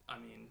 I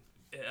mean,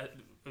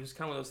 it was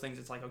kind of one of those things.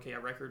 It's like, okay, I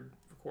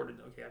recorded,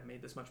 okay, I've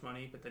made this much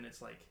money, but then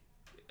it's like,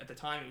 at the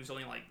time, it was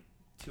only like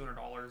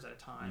 $200 at a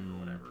time or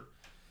whatever.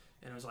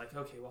 And it was like,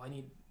 okay, well,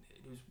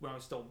 it was when I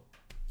was still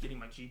getting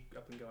my Jeep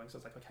up and going, so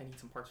it's like I need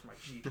some parts for my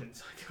Jeep, and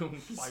so I go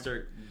and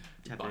start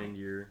tapping into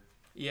your...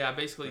 Yeah,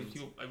 basically,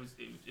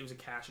 it was a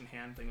cash in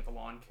hand thing with a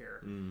lawn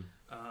care.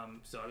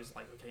 So I was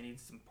like, okay, I need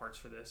some parts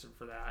for this or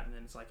for that, and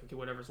then it's like, okay,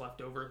 whatever's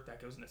left over,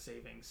 that goes into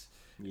savings.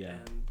 Yeah.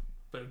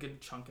 But a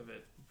good chunk of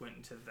it went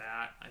into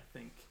that. I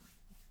think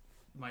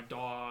my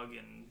dog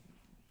and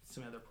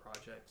some other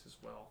projects as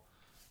well.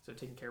 So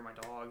taking care of my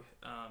dog,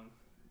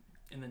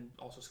 and then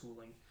also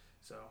schooling.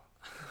 So,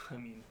 I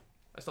mean,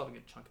 I still have a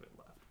good chunk of it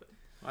left. But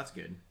well, that's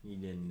good. You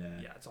didn't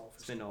it's all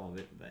for spend all of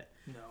it, but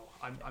no,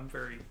 I'm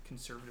very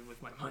conservative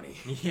with my money.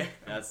 Yeah,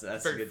 that's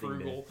very a good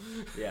frugal.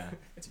 thing. Yeah,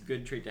 it's a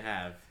good trait to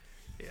have.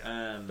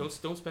 Yeah.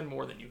 Don't spend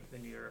more than you're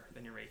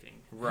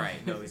making.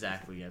 Right. No,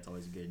 exactly. Yeah, it's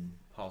always a good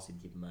policy to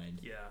keep in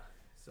mind. Yeah.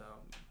 So,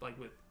 like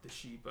with the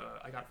sheep,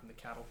 I got it from the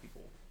cattle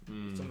people.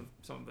 Some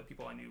of the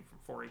people I knew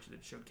from 4-H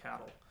that showed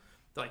cattle.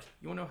 They're like,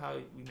 you want to know how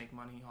we make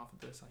money off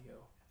of this? I go,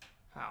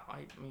 how?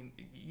 I mean,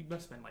 you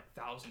must spend like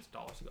thousands of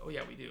dollars. I go, oh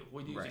yeah, we do.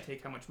 What we do is we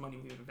take how much money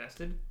we've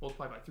invested,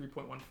 multiply by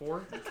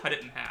 3.14, and cut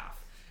it in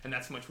half. And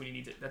that's how much we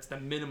need to. That's the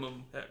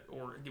minimum,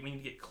 or we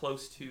need to get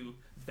close to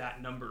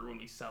that number when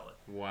we sell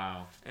it.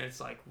 Wow. And it's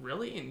like,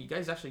 really? And you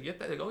guys actually get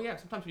that? They go, oh yeah.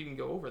 Sometimes we can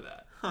go over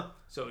that. Huh.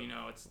 So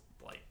it's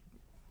like.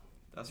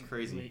 That's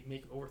crazy.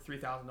 Make over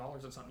 $3,000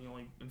 on something you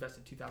only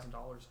invested $2,000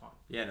 on.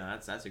 Yeah, no,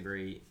 that's a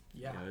great.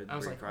 Yeah, I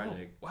was like,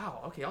 project. Oh,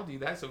 wow, okay, I'll do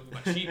that. So for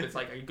my sheep, it's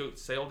like I go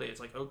sale day. It's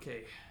like,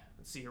 okay,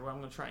 let's see here what I'm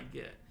gonna try and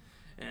get,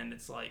 and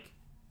it's like,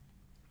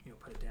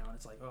 put it down.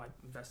 It's like, oh, I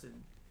invested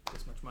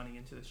this much money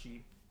into the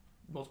sheep.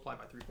 Multiply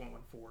by 3.14,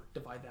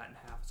 divide that in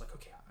half. It's like,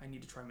 okay, I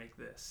need to try and make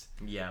this.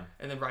 Yeah.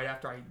 And then right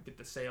after I get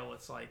the sale,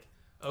 it's like,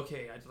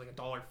 okay, I did like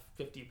 $1.50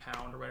 a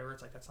pound or whatever.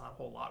 It's like that's not a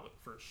whole lot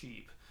for a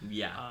sheep.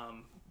 Yeah.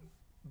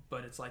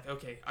 But it's like,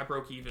 okay, I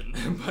broke even,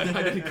 but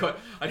I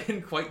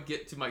didn't quite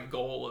get to my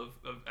goal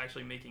of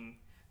actually making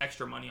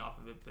extra money off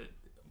of it. But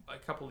a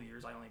couple of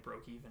years, I only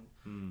broke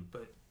even.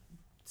 But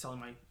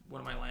selling one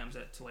of my lambs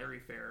at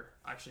Tulare Fair,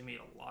 I actually made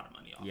a lot of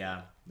money off.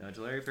 Yeah, no,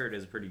 Tulare Fair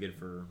is pretty good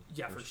for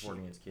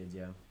supporting sheep. its kids.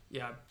 Yeah.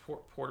 Yeah,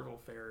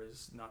 Porterville Fair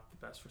is not the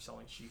best for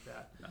selling sheep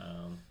at.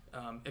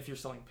 If you're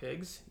selling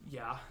pigs,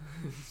 yeah.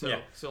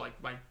 So like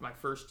my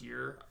first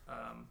year,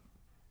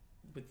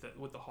 with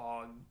the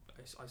hog,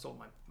 I sold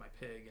my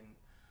pig, and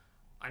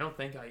I don't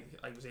think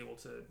I was able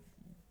to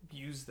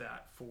use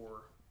that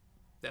for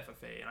the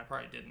FFA, and I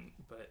probably didn't,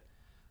 but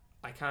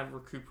I kind of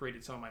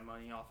recuperated some of my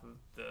money off of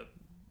the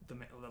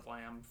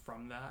lamb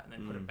from that, and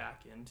then put it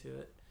back into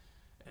it,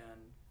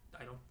 and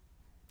I don't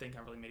think I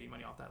really made any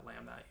money off that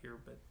lamb that year.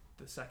 But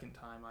the second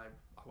time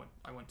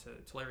I went to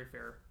Tulare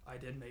Fair, I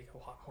did make a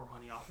lot more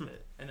money off of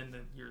it, and then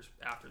the years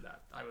after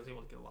that, I was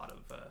able to get a lot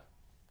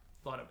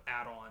of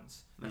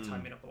add-ons. That's how I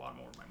made up a lot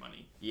more of my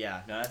money.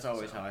 Yeah, no, that's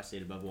always how I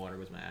stayed above water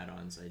was my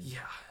add-ons.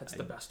 That's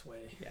the best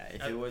way. Yeah,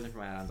 if it wasn't for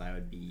my add-ons, I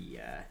would be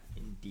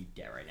in deep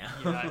debt right now.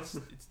 Yeah, it's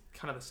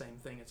kind of the same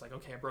thing. It's like,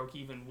 okay, I broke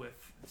even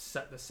with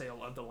the sale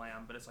of the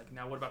lamb, but it's like,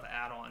 now what about the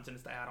add-ons? And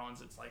it's the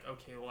add-ons. It's like,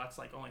 okay, well, that's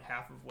like only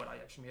half of what I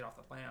actually made off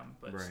the lamb,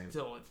 but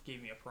still, it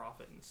gave me a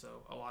profit. And so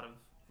a lot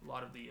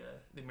of the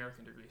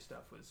American Degree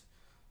stuff was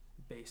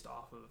based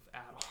off of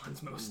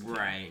add-ons mostly.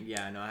 Right.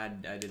 Yeah. No,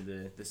 I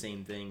did the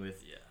same thing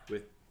with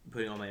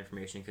putting all my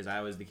information, because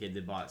I was the kid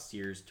that bought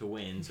steers to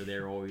win, so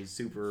they're always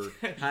super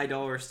high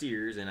dollar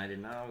steers, and I did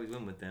not always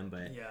win with them.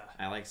 But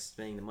I like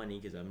spending the money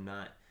because I'm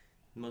not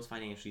the most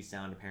financially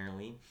sound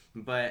apparently.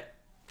 But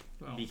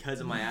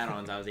because of my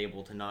add-ons, I was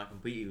able to not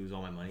completely lose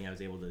all my money. I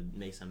was able to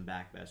make some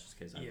back. That's just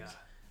because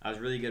I was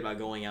really good about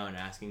going out and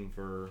asking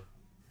for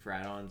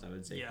add-ons. I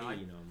would say, hey,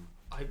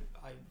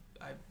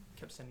 I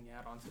kept sending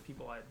add-ons to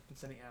people I'd been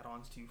sending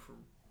add-ons to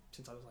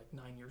since I was like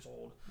 9 years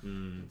old.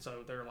 And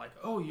so they're like,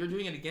 oh, you're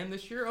doing it again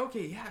this year?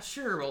 Okay, yeah,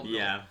 sure. Well,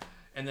 yeah.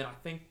 And then I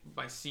think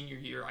my senior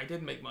year, I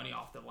did make money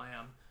off the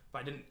lamb,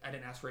 but I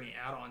didn't ask for any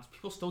add-ons.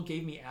 People still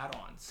gave me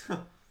add-ons.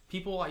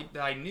 People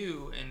that I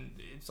knew, and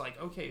it's like,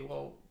 okay,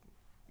 well,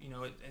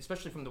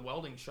 especially from the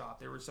welding shop,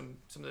 there were some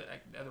of the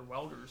other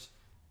welders,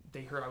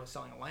 they heard I was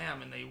selling a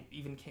lamb, and they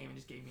even came and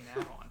just gave me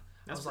an add-on.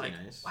 I was like,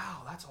 nice.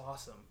 Wow, that's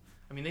awesome.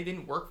 I mean, they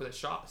didn't work for the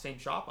same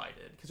shop I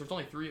did, because there's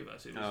only 3 of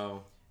us. It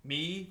was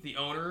me, the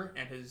owner,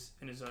 and his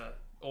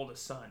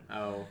oldest son.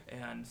 Oh.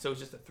 And so it was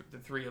just the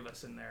 3 of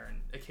us in there, and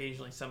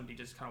occasionally somebody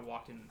just kind of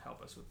walked in and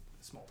helped us with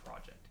a small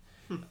project.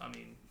 I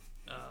mean,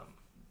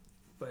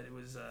 but it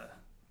was,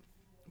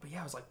 but yeah,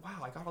 I was like,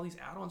 wow, I got all these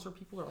add-ons for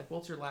people. They're like, well,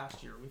 it's your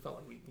last year. We felt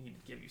like we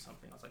needed to give you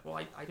something. I was like, well,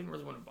 I didn't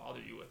really want to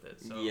bother you with it.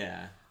 So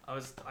yeah. I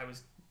was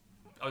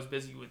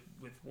busy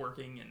with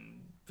working and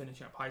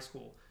finishing up high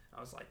school.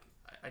 I was like,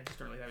 I just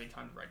didn't really have any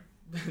time to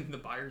write the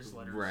buyer's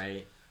letters.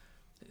 Right.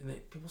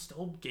 And people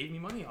still gave me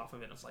money off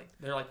of it. I was like,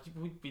 they're like,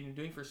 we've been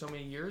doing it for so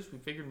many years. We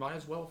figured might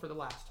as well for the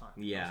last time.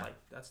 Yeah. I was like,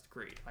 that's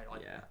great. I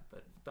like that.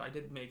 But I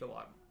did make a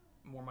lot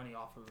more money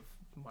off of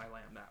my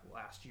lamb that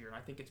last year, and I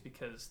think it's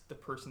because the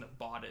person that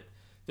bought it,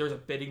 there was a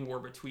bidding war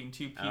between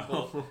two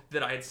people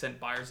that I had sent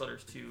buyer's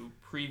letters to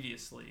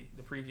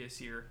the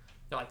previous year.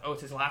 They're like, oh,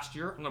 it's his last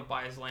year? I'm going to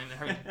buy his lamb. They're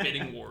having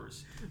bidding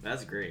wars.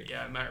 That's great.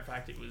 Yeah, matter of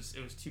fact, it was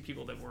two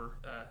people that were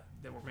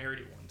married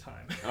at one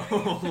time.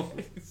 Oh.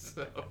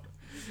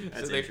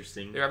 That's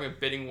interesting. They're having a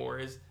bidding war.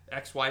 His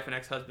ex-wife and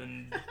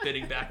ex-husband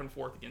bidding back and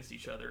forth against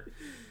each other.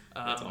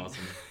 That's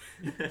awesome.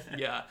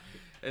 Yeah.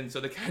 And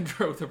so they kind of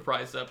drove the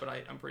price up, but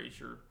I'm pretty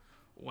sure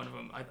one of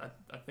them,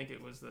 I think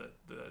it was the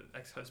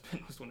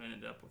ex-husband was the one who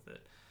ended up with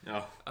it.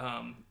 Oh.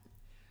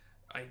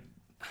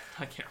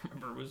 I can't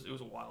remember. It was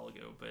a while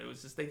ago, but it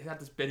was just they had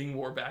this bidding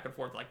war back and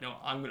forth. Like, no,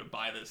 I'm gonna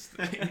buy this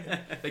thing.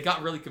 They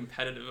got really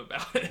competitive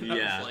about it.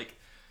 Yeah. It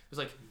was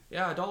like,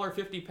 yeah,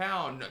 $1.50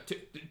 pound,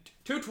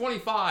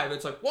 $2.25.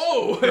 It's like,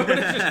 whoa!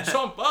 It just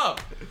jump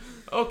up.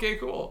 Okay,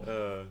 cool.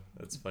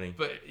 That's funny.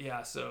 But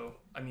yeah, so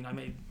I mean, I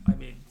made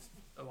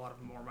a lot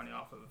of more money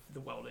off of the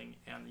welding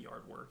and the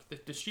yard work.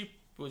 The sheep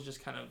was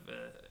just kind of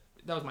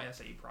that was my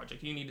SAE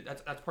project. You need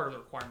that's part of the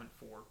requirement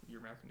for your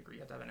American degree.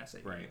 You have to have an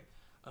SAE. Right.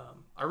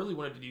 I really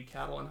wanted to do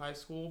cattle in high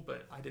school,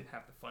 but I didn't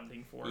have the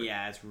funding for it.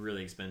 Yeah, it's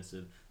really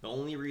expensive. The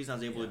only reason I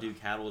was able to do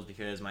cattle is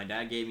because my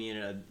dad gave me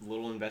a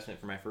little investment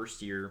for my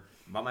first year,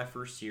 and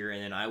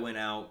then I went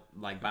out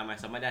by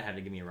myself. My dad had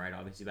to give me a ride,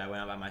 obviously, but I went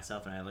out by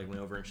myself, and I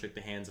went over and shook the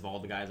hands of all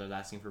the guys I was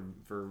asking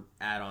for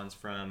add-ons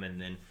from, and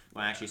then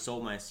when I actually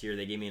sold my steer,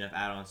 they gave me enough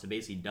add-ons to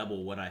basically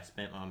double what I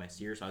spent on my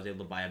steer, so I was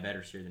able to buy a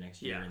better steer the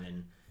next year, and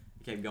then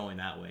it kept going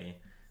that way.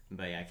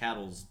 But yeah,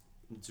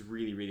 it's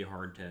really, really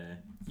hard to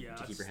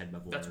keep your head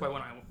above water. That's why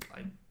when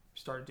I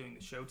started doing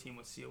the show team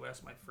with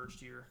COS my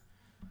first year,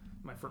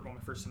 my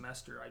first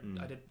semester,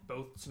 I did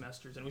both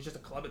semesters, and it was just a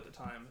club at the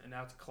time, and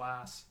now it's a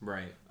class.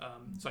 Right.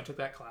 So I took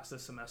that class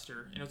this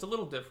semester, and it's a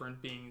little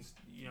different being,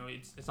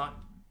 it's not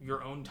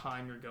your own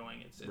time you're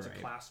going. It's right.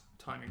 A class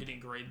time. You're getting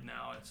graded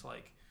now. It's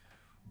like,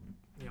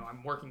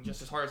 I'm working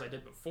just as hard as I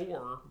did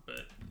before,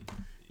 but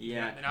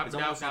yeah, it's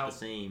almost not the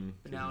same.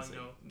 But now,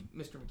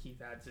 Mr.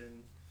 McKeith adds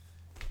in,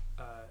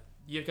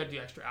 you've got to do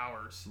extra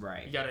hours.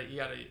 Right. You gotta.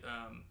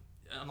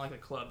 Unlike the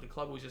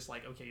club was just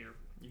like, okay,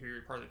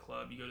 you're part of the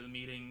club. You go to the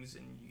meetings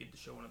and you get to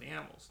show one of the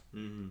animals.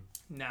 Mm-hmm.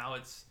 Now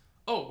it's,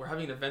 oh, we're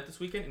having an event this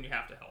weekend and you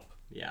have to help.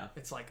 Yeah.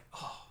 It's like,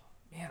 oh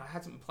man, I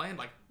had something planned.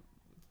 Like,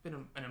 it's been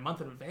in a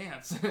month in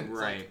advance.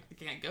 Right. Like, I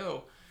can't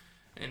go.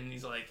 And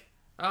he's like,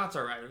 oh, it's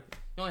all right. You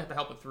only have to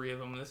help with 3 of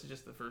them. This is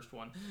just the first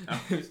one.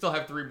 Oh. We still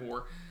have 3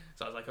 more.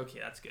 So I was like, okay,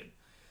 that's good.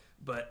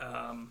 But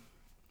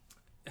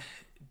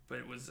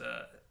it was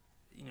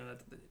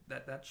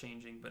that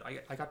changing. But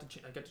I got to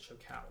show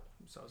cattle.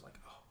 So I was like,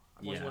 oh,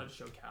 I've always wanted to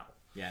show cattle.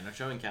 Yeah, no,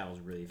 showing cattle is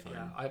really fun.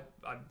 Yeah,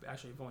 I've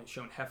actually only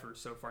shown heifers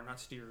so far, not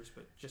steers,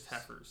 but just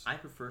heifers. I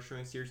prefer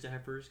showing steers to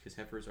heifers because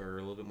heifers are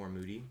a little bit more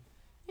moody.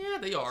 Yeah,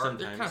 they are. Sometimes.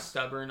 They're kind of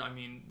stubborn. I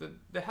mean,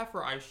 the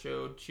heifer I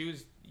showed, she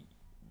was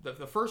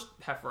the first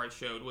heifer I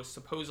showed was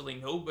supposedly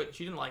but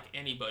she didn't like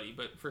anybody.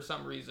 But for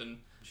some reason,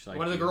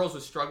 one of the girls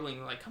was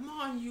struggling, like, "Come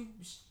on, you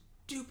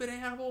stupid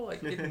animal!"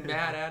 Like getting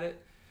mad at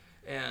it.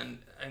 And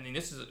I mean,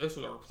 this was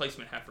a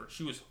replacement heifer.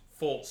 She was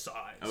full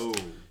size. Oh,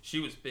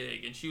 she was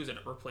big, and she was a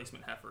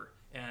replacement heifer.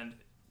 And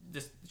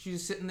she's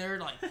just sitting there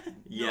like,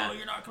 yeah. No,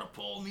 you're not gonna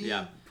pull me.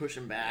 Yeah,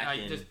 pushing back.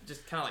 And I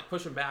just kind of like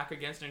pushing back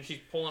against her, and she's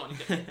pulling on.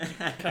 She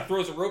kind of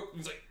throws a rope.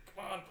 He's like,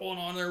 come on, pulling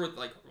on there with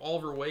like all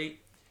of her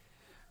weight.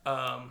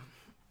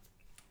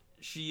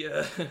 She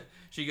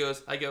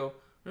goes. I go.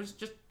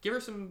 Just give her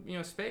some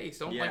space.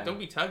 Don't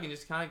be tugging.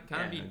 Just kind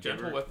of be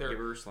gentle with her. Give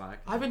her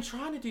slack. I've been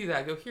trying to do that.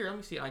 I go here. Let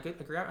me see. I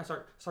grab. I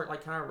start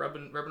like kind of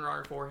rubbing her on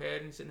her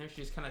forehead and sitting there.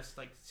 She's kind of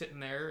like sitting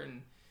there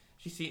and.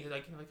 She's seeing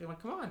like,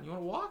 come on, you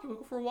want to walk? We'll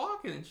go for a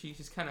walk. And then she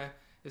just kind of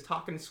is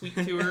talking sweet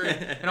to her.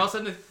 And all of a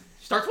sudden,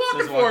 she starts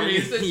walking for me.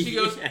 And then she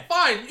goes,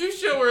 fine, you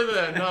show her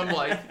then. And I'm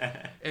like,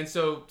 and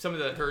so some of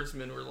the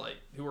herdsmen were like,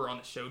 who were on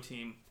the show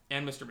team,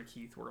 and Mr.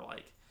 McKeith were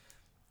like,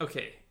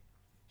 okay,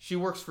 she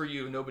works for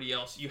you, nobody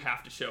else. You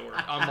have to show her.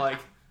 I'm like,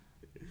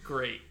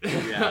 great.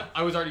 Yeah.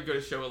 I was already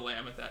going to show a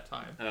lamb at that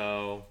time.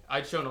 Oh.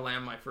 I'd shown a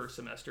lamb my first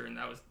semester, and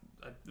it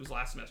was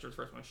last semester. It was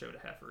the first one I showed a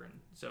heifer, and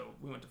so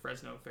we went to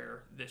Fresno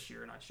Fair this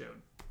year, and I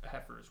showed a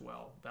heifer as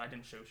well, but I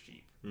didn't show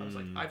sheep. I was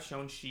like, I've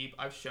shown sheep,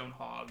 I've shown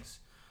hogs,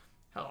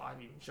 hell,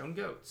 I've even shown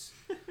goats.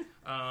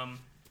 I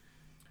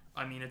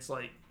mean, it's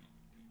like,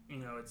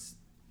 it's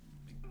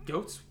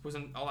goats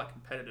wasn't all that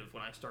competitive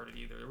when I started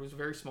either. There was a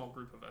very small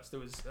group of us.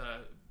 There was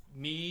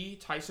me,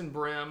 Tyson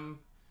Brem,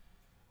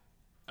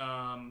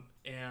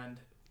 and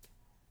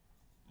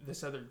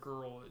this other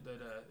girl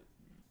that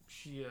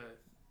she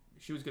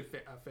was a good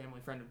family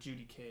friend of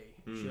Judy Kay.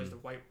 She has the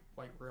White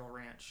Rail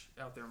Ranch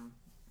out there in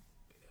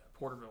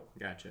Porterville.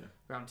 Gotcha.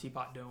 Around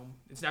Teapot Dome.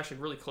 It's actually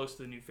really close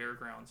to the new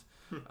fairgrounds.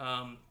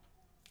 I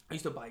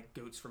used to buy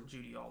goats from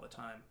Judy all the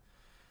time.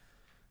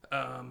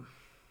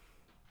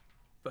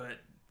 But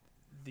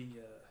man,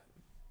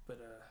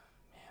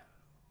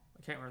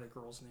 I can't remember the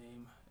girl's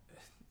name.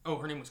 Oh,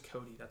 her name was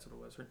Cody. That's what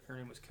it was. Her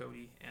name was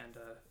Cody, and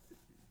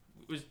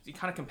was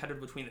kind of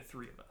competitive between the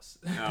three of us.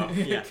 Oh,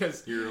 yeah.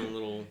 Because your own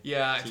little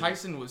team.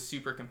 Tyson was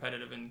super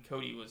competitive and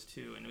Cody was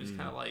too. And it was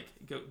kind of like,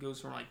 goes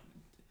from like,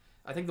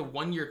 I think the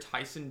 1 year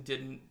Tyson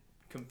didn't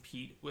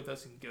compete with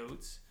us in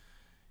goats.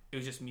 It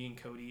was just me and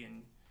Cody,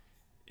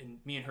 and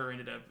me and her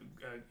ended up,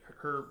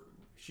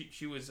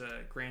 she was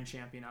a grand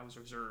champion. I was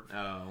reserve.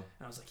 Oh. And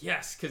I was like,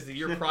 yes, because the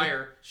year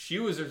prior she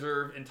was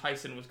reserve and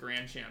Tyson was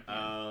grand champion.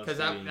 Oh. Because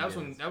that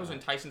was when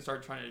Tyson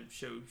started trying to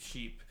show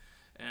sheep,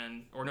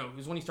 it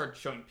was when he started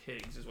showing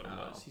pigs, is what it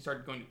was. He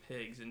started going to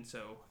pigs, and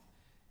so,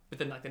 but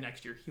then like the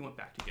next year he went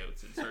back to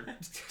goats and started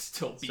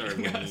still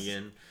beating us.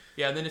 Again.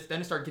 Yeah, and then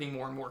it started getting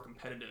more and more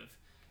competitive,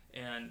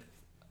 and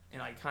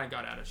I kind of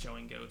got out of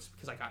showing goats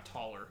because I got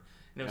taller.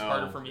 And it was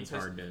harder for me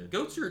because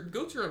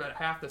goats are about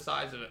half the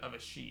size of a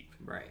sheep.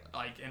 Right.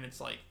 Like, and it's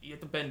like you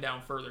have to bend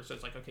down further. So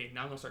it's like, okay,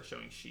 now I'm gonna start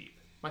showing sheep.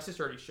 My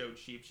sister already showed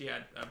sheep. She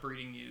had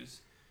breeding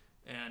ewes,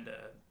 and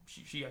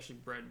she actually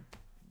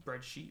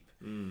bred sheep.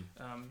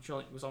 She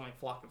was only a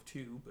flock of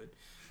 2, but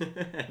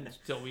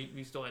still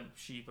we still had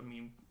sheep. I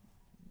mean,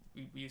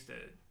 we used to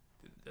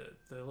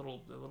the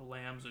little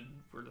lambs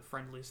were the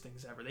friendliest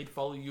things ever. They'd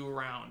follow you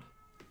around.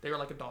 They were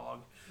like a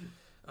dog.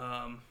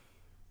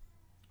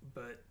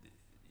 But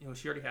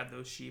she already had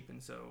those sheep,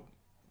 and so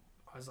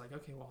I was like,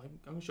 okay, well, I'm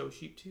going to show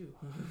sheep too.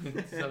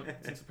 So,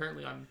 since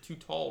apparently I'm too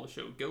tall to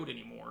show goat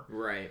anymore.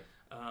 Right.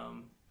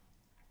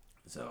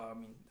 So, I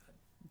mean, I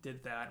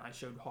did that. I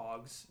showed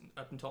hogs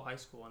up until high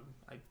school, and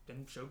I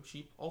then showed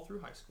sheep all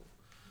through high school.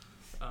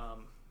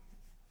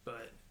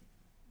 But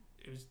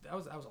that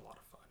was a lot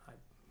of fun.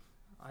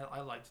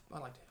 I liked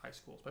high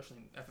school, especially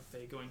in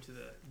FFA, going to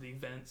the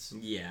events.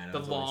 Yeah, the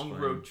long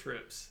road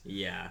trips.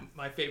 Yeah.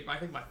 I think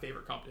my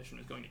favorite competition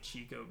was going to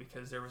Chico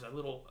because there was a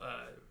little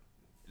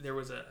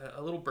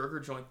burger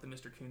joint that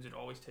Mr. Coons would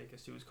always take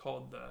us to. It was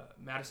called the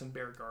Madison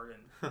Bear Garden.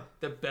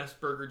 The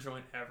best burger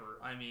joint ever.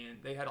 I mean,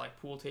 they had like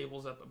pool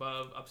tables up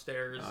above,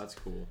 upstairs. Oh, that's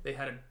cool. They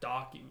had a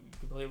dock. You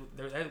could play.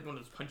 They had one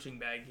of those punching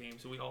bag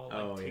games, so we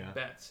all take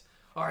bets.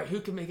 All right, who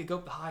can make it go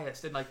up the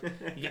highest? And like,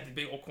 you got the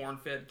big old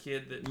corn-fed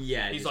kid that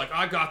he's like,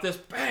 I got this,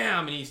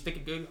 bam, and he's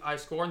thinking good high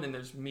score, and then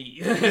there's me.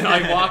 And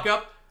I walk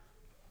up,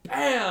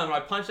 bam, and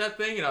I punch that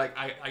thing, and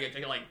I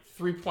get like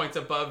 3 points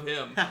above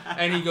him.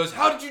 And he goes,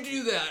 how did you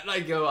do that? And I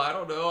go, I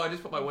don't know, I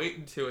just put my weight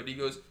into it. And he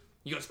goes,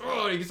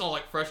 oh, and he gets all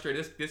like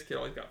frustrated. This kid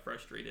always got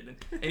frustrated,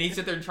 and he'd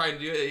sit there and try to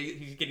do it.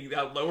 He's getting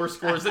out lower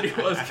scores than he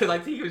was because I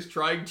think he was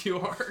trying too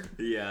hard.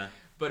 Yeah.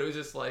 But it was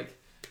just like,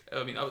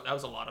 I mean, that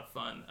was a lot of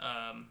fun.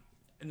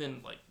 And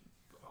then, like,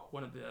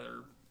 one of the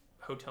other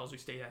hotels we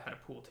stayed at had a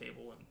pool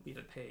table, and we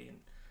had to pay, and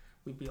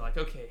we'd be like,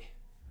 okay,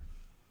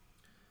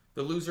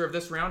 the loser of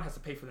this round has to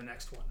pay for the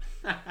next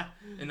one.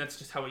 And that's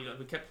just how we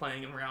kept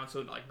playing in rounds,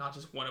 so, like, not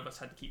just one of us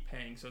had to keep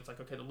paying. So it's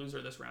like, okay, the loser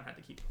of this round had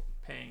to keep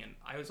paying, and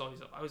I was kind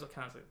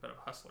of a bit of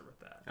a hustler with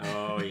that.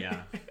 Oh,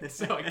 yeah.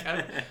 So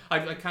I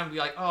kind of be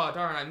like, oh,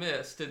 darn, I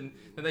missed. And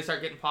then they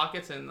start getting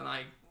pockets, and then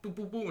I boom,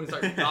 boom, boom, and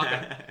start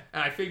knocking.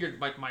 And I figured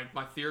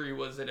my theory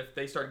was that if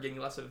they started getting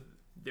less of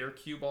their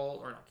cue ball,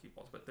 or not cue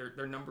balls, but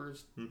their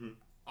numbers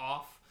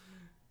off,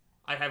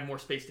 I'd have more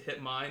space to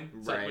hit mine.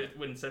 So I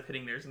would instead of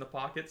hitting theirs in the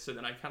pockets. So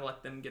then I kind of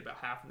let them get about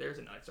half of theirs,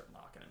 and then I'd start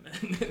knocking them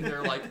in. And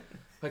they're like,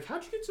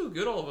 how'd you get so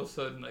good all of a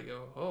sudden? I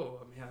go, oh,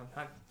 I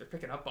mean, they're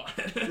picking up on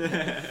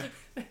it.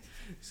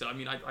 So, I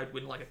mean, I'd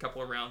win like a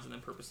couple of rounds and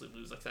then purposely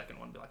lose like second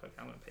one and be like, okay,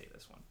 I'm going to pay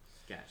this one.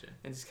 Gotcha.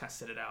 And just kind of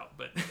sit it out.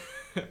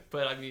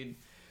 But I mean,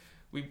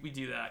 we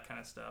do that kind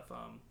of stuff.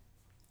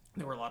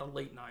 There were a lot of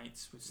late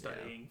nights with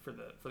studying for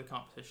the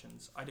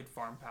competitions. I did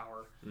farm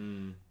power.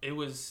 It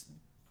was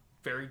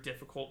very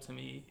difficult to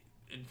me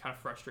and kind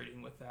of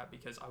frustrating with that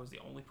because I was the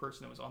only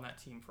person that was on that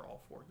team for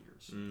all 4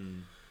 years.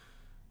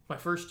 My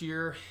first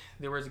year,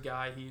 there was a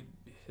guy,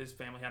 his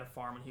family had a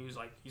farm, and he's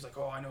like,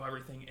 oh, I know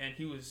everything. And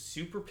he was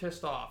super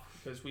pissed off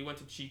because we went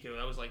to Chico.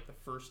 That was like the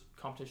first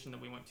competition that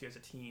we went to as a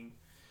team.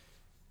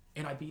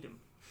 And I beat him.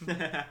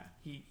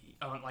 He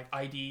on like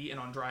ID and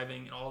on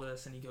driving and all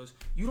this, and he goes,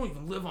 you don't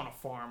even live on a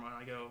farm. And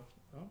I go,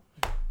 well,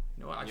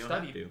 you know what, I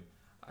studied.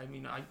 I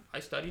mean, I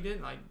studied it,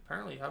 and I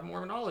apparently have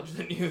more knowledge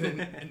than you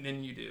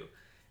than you do.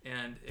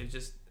 And it was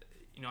just,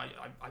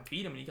 I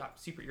beat him, and he got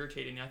super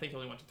irritated, and I think he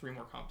only went to 3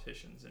 more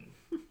competitions, and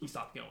he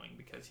stopped going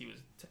because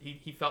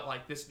he felt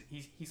like this,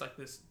 he's like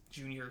this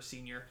junior or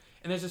senior,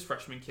 and there's this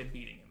freshman kid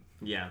beating him.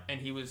 Yeah.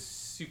 And he was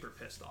super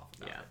pissed off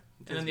about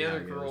it. And then the other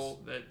girl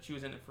that she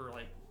was in it for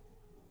like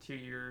 2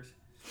 years.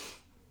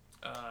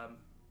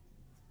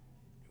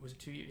 Was it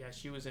 2 years? Yeah,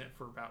 she was in it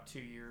for about 2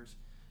 years,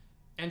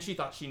 and she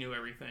thought she knew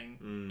everything.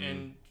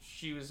 And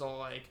she was all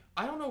like,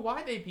 "I don't know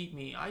why they beat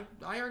me. I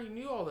already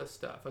knew all this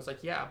stuff." I was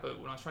like, "Yeah, but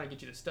when I was trying to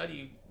get you to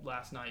study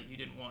last night, you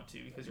didn't want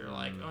to because you're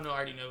like, oh no, I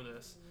already know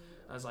this."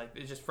 I was like,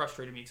 it just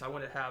frustrated me because I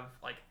wanted to have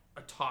like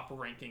a top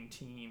ranking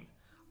team.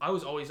 I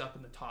was always up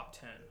in the top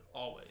 10,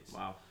 always.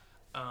 Wow.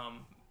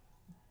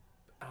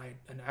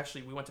 And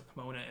actually we went to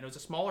Pomona, and it was a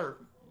smaller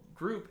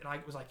group, and I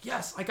was like,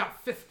 yes, I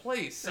got 5th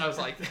place. I was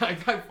like, I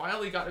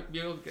finally got to be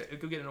able to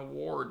go get an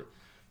award,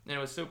 and I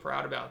was so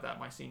proud about that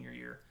my senior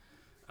year.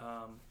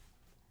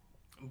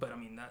 But I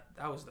mean,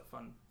 that was the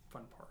fun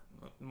part.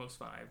 The most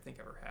fun I think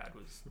I ever had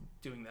was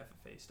doing the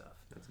FFA stuff.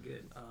 That's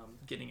good.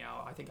 Getting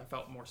out. I think I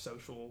felt more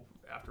social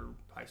after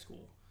high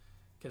school,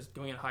 because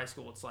going into high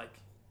school, it's like,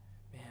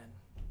 man,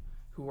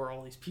 who are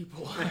all these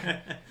people?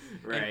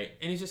 Right.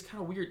 And it's just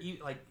kind of weird. You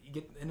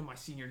get into my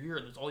senior year,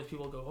 and there's all these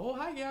people who go, "Oh,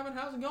 hi, Gavin,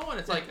 how's it going?"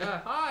 It's like,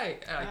 "Hi."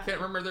 I can't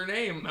remember their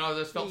name, and I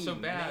just felt so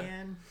bad.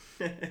 Man.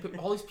 But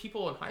all these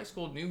people in high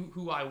school knew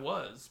who I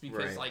was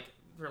because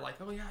they're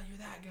like, "Oh yeah, you're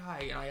that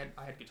guy." And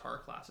I had guitar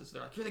classes.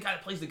 They're like, "You're the guy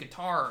that plays the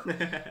guitar."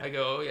 I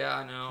go, "Oh yeah,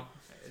 I know."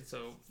 And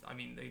so I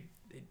mean,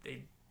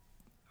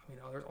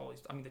 there's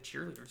always. I mean, the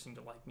cheerleaders seem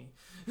to like me.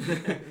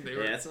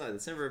 That's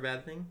never a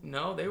bad thing.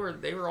 No, they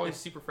were always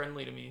super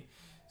friendly to me.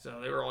 So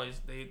they were always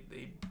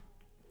they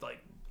like,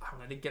 I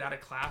don't know, they'd get out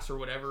of class or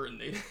whatever, and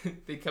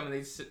they'd come and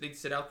they'd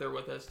sit out there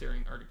with us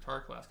during our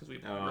guitar class because we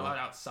were allowed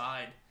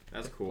outside.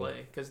 That's cool.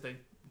 Play because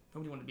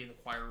nobody wanted to be in the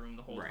choir room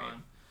the whole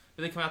time.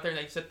 But they'd come out there and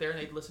they'd sit there and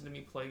they'd listen to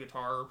me play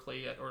guitar or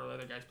the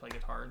other guys play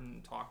guitar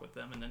and talk with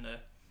them, and then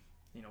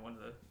one of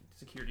the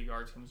security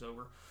guards comes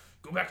over.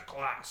 Go back to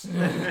class.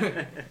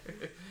 And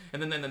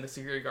then the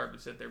security guard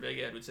would sit there. Big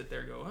Ed would sit there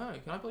and go, "Hey,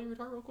 can I play your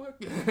guitar real quick?"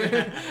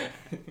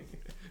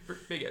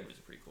 Big Ed was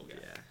a pretty cool guy.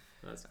 Yeah,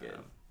 that's good.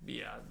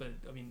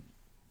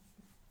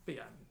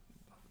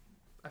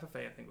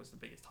 FFA I think was the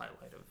biggest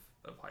highlight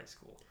of high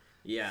school.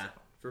 Yeah,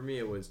 for me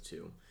it was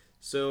too.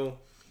 So,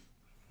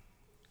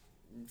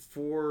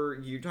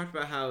 you talked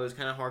about how it was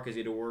kind of hard because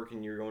you had to work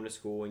and you were going to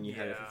school and you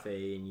had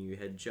FFA and you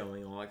had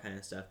showing, all that kind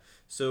of stuff.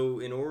 So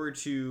in order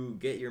to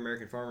get your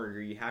American Farmer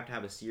degree, you have to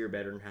have a C or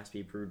better and has to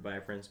be approved by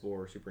a principal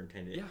or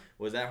superintendent. Yeah.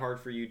 Was that hard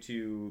for you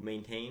to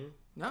maintain?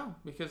 No,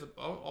 because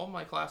all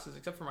my classes,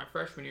 except for my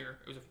freshman year,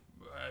 it was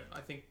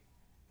I think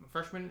my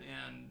freshman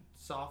and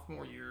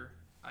sophomore year,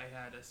 I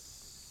had a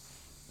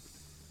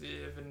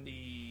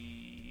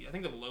 70. I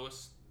think the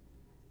lowest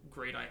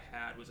grade I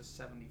had was a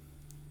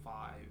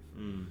 75,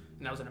 and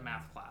that was in a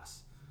math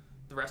class.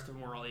 The rest of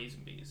them were all A's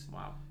and B's.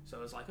 Wow. So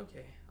I was like,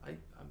 okay, I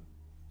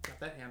got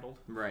that handled.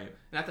 Right.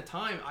 And at the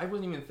time, I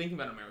wasn't even thinking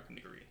about an American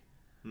degree.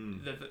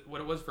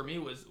 What it was for me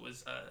was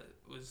a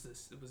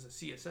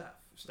CSF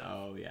stuff.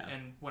 Oh yeah.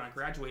 And when I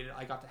graduated,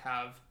 I got to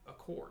have a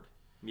cord.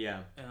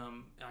 Yeah.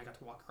 And I got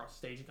to walk across the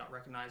stage and got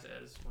recognized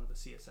as one of the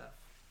CSF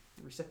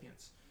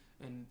recipients.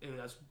 And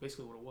that's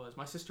basically what it was.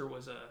 My sister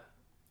was a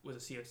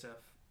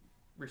CSF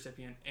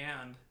recipient,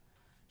 and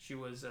she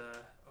was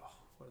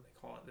what do they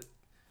call it?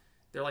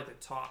 They're like the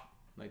top.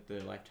 Like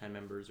the lifetime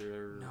members,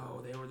 or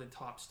no, they were the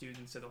top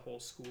students of the whole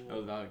school.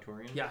 Oh,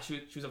 valedictorian. Yeah,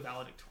 she was a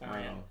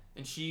valedictorian,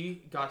 and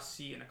she got a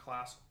C in a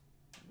class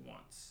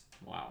once.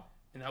 Wow.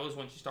 And that was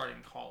when she started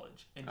in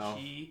college, and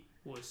she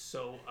was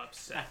so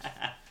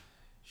upset.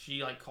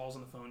 She calls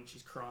on the phone and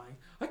she's crying.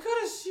 I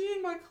got a C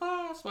in my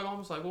class. My mom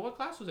was like, "Well, what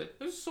class was it?"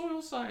 "It was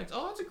soil science."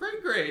 "Oh, that's a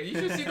great grade. You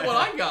should see the one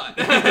I got."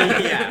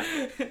 Yeah.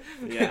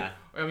 Yeah.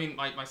 I mean,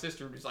 my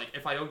sister was like,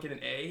 if I don't get an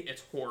A,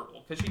 it's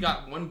horrible, because she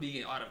got one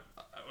B out of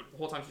the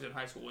whole time she was in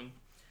high school, and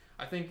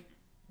I think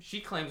she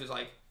claims it's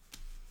like,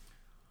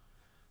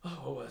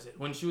 what was it?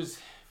 When she was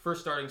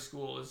first starting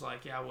school, it was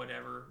like, yeah,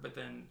 whatever. But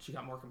then she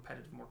got more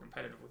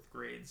competitive with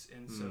grades,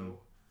 and so,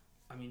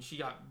 I mean, she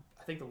got,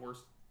 I think the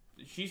worst.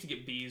 She used to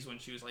get B's when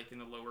she was in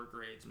the lower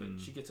grades, but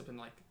she gets up in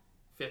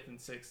 5th and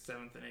 6th,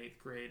 7th and 8th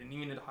grade, and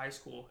even into high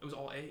school, it was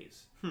all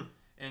A's.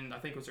 And I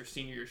think it was her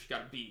senior year she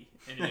got a B,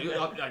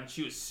 and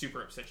she was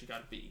super upset she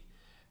got a B,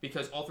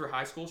 because all through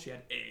high school she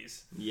had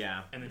A's.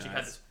 Yeah. And then she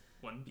had this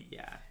one B.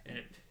 Yeah. And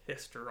it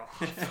pissed her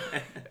off.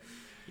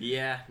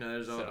 Yeah. No,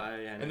 there's all.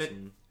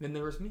 And then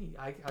there was me.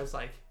 I was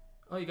like,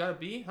 "Oh, you got a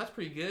B? That's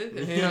pretty good."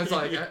 And I was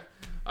like,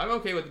 I'm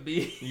okay with the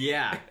B.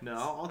 Yeah. No,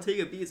 I'll take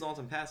a B as long as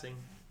I'm passing.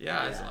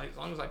 Yeah, as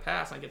long as I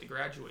pass, I get to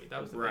graduate.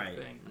 That was the big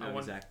thing. No,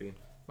 exactly.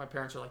 My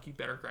parents are like, "You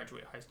better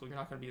graduate high school. You're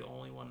not going to be the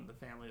only one in the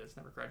family that's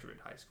never graduated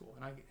high school."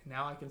 And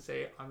now I can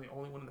say I'm the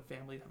only one in the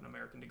family to have an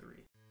American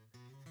degree.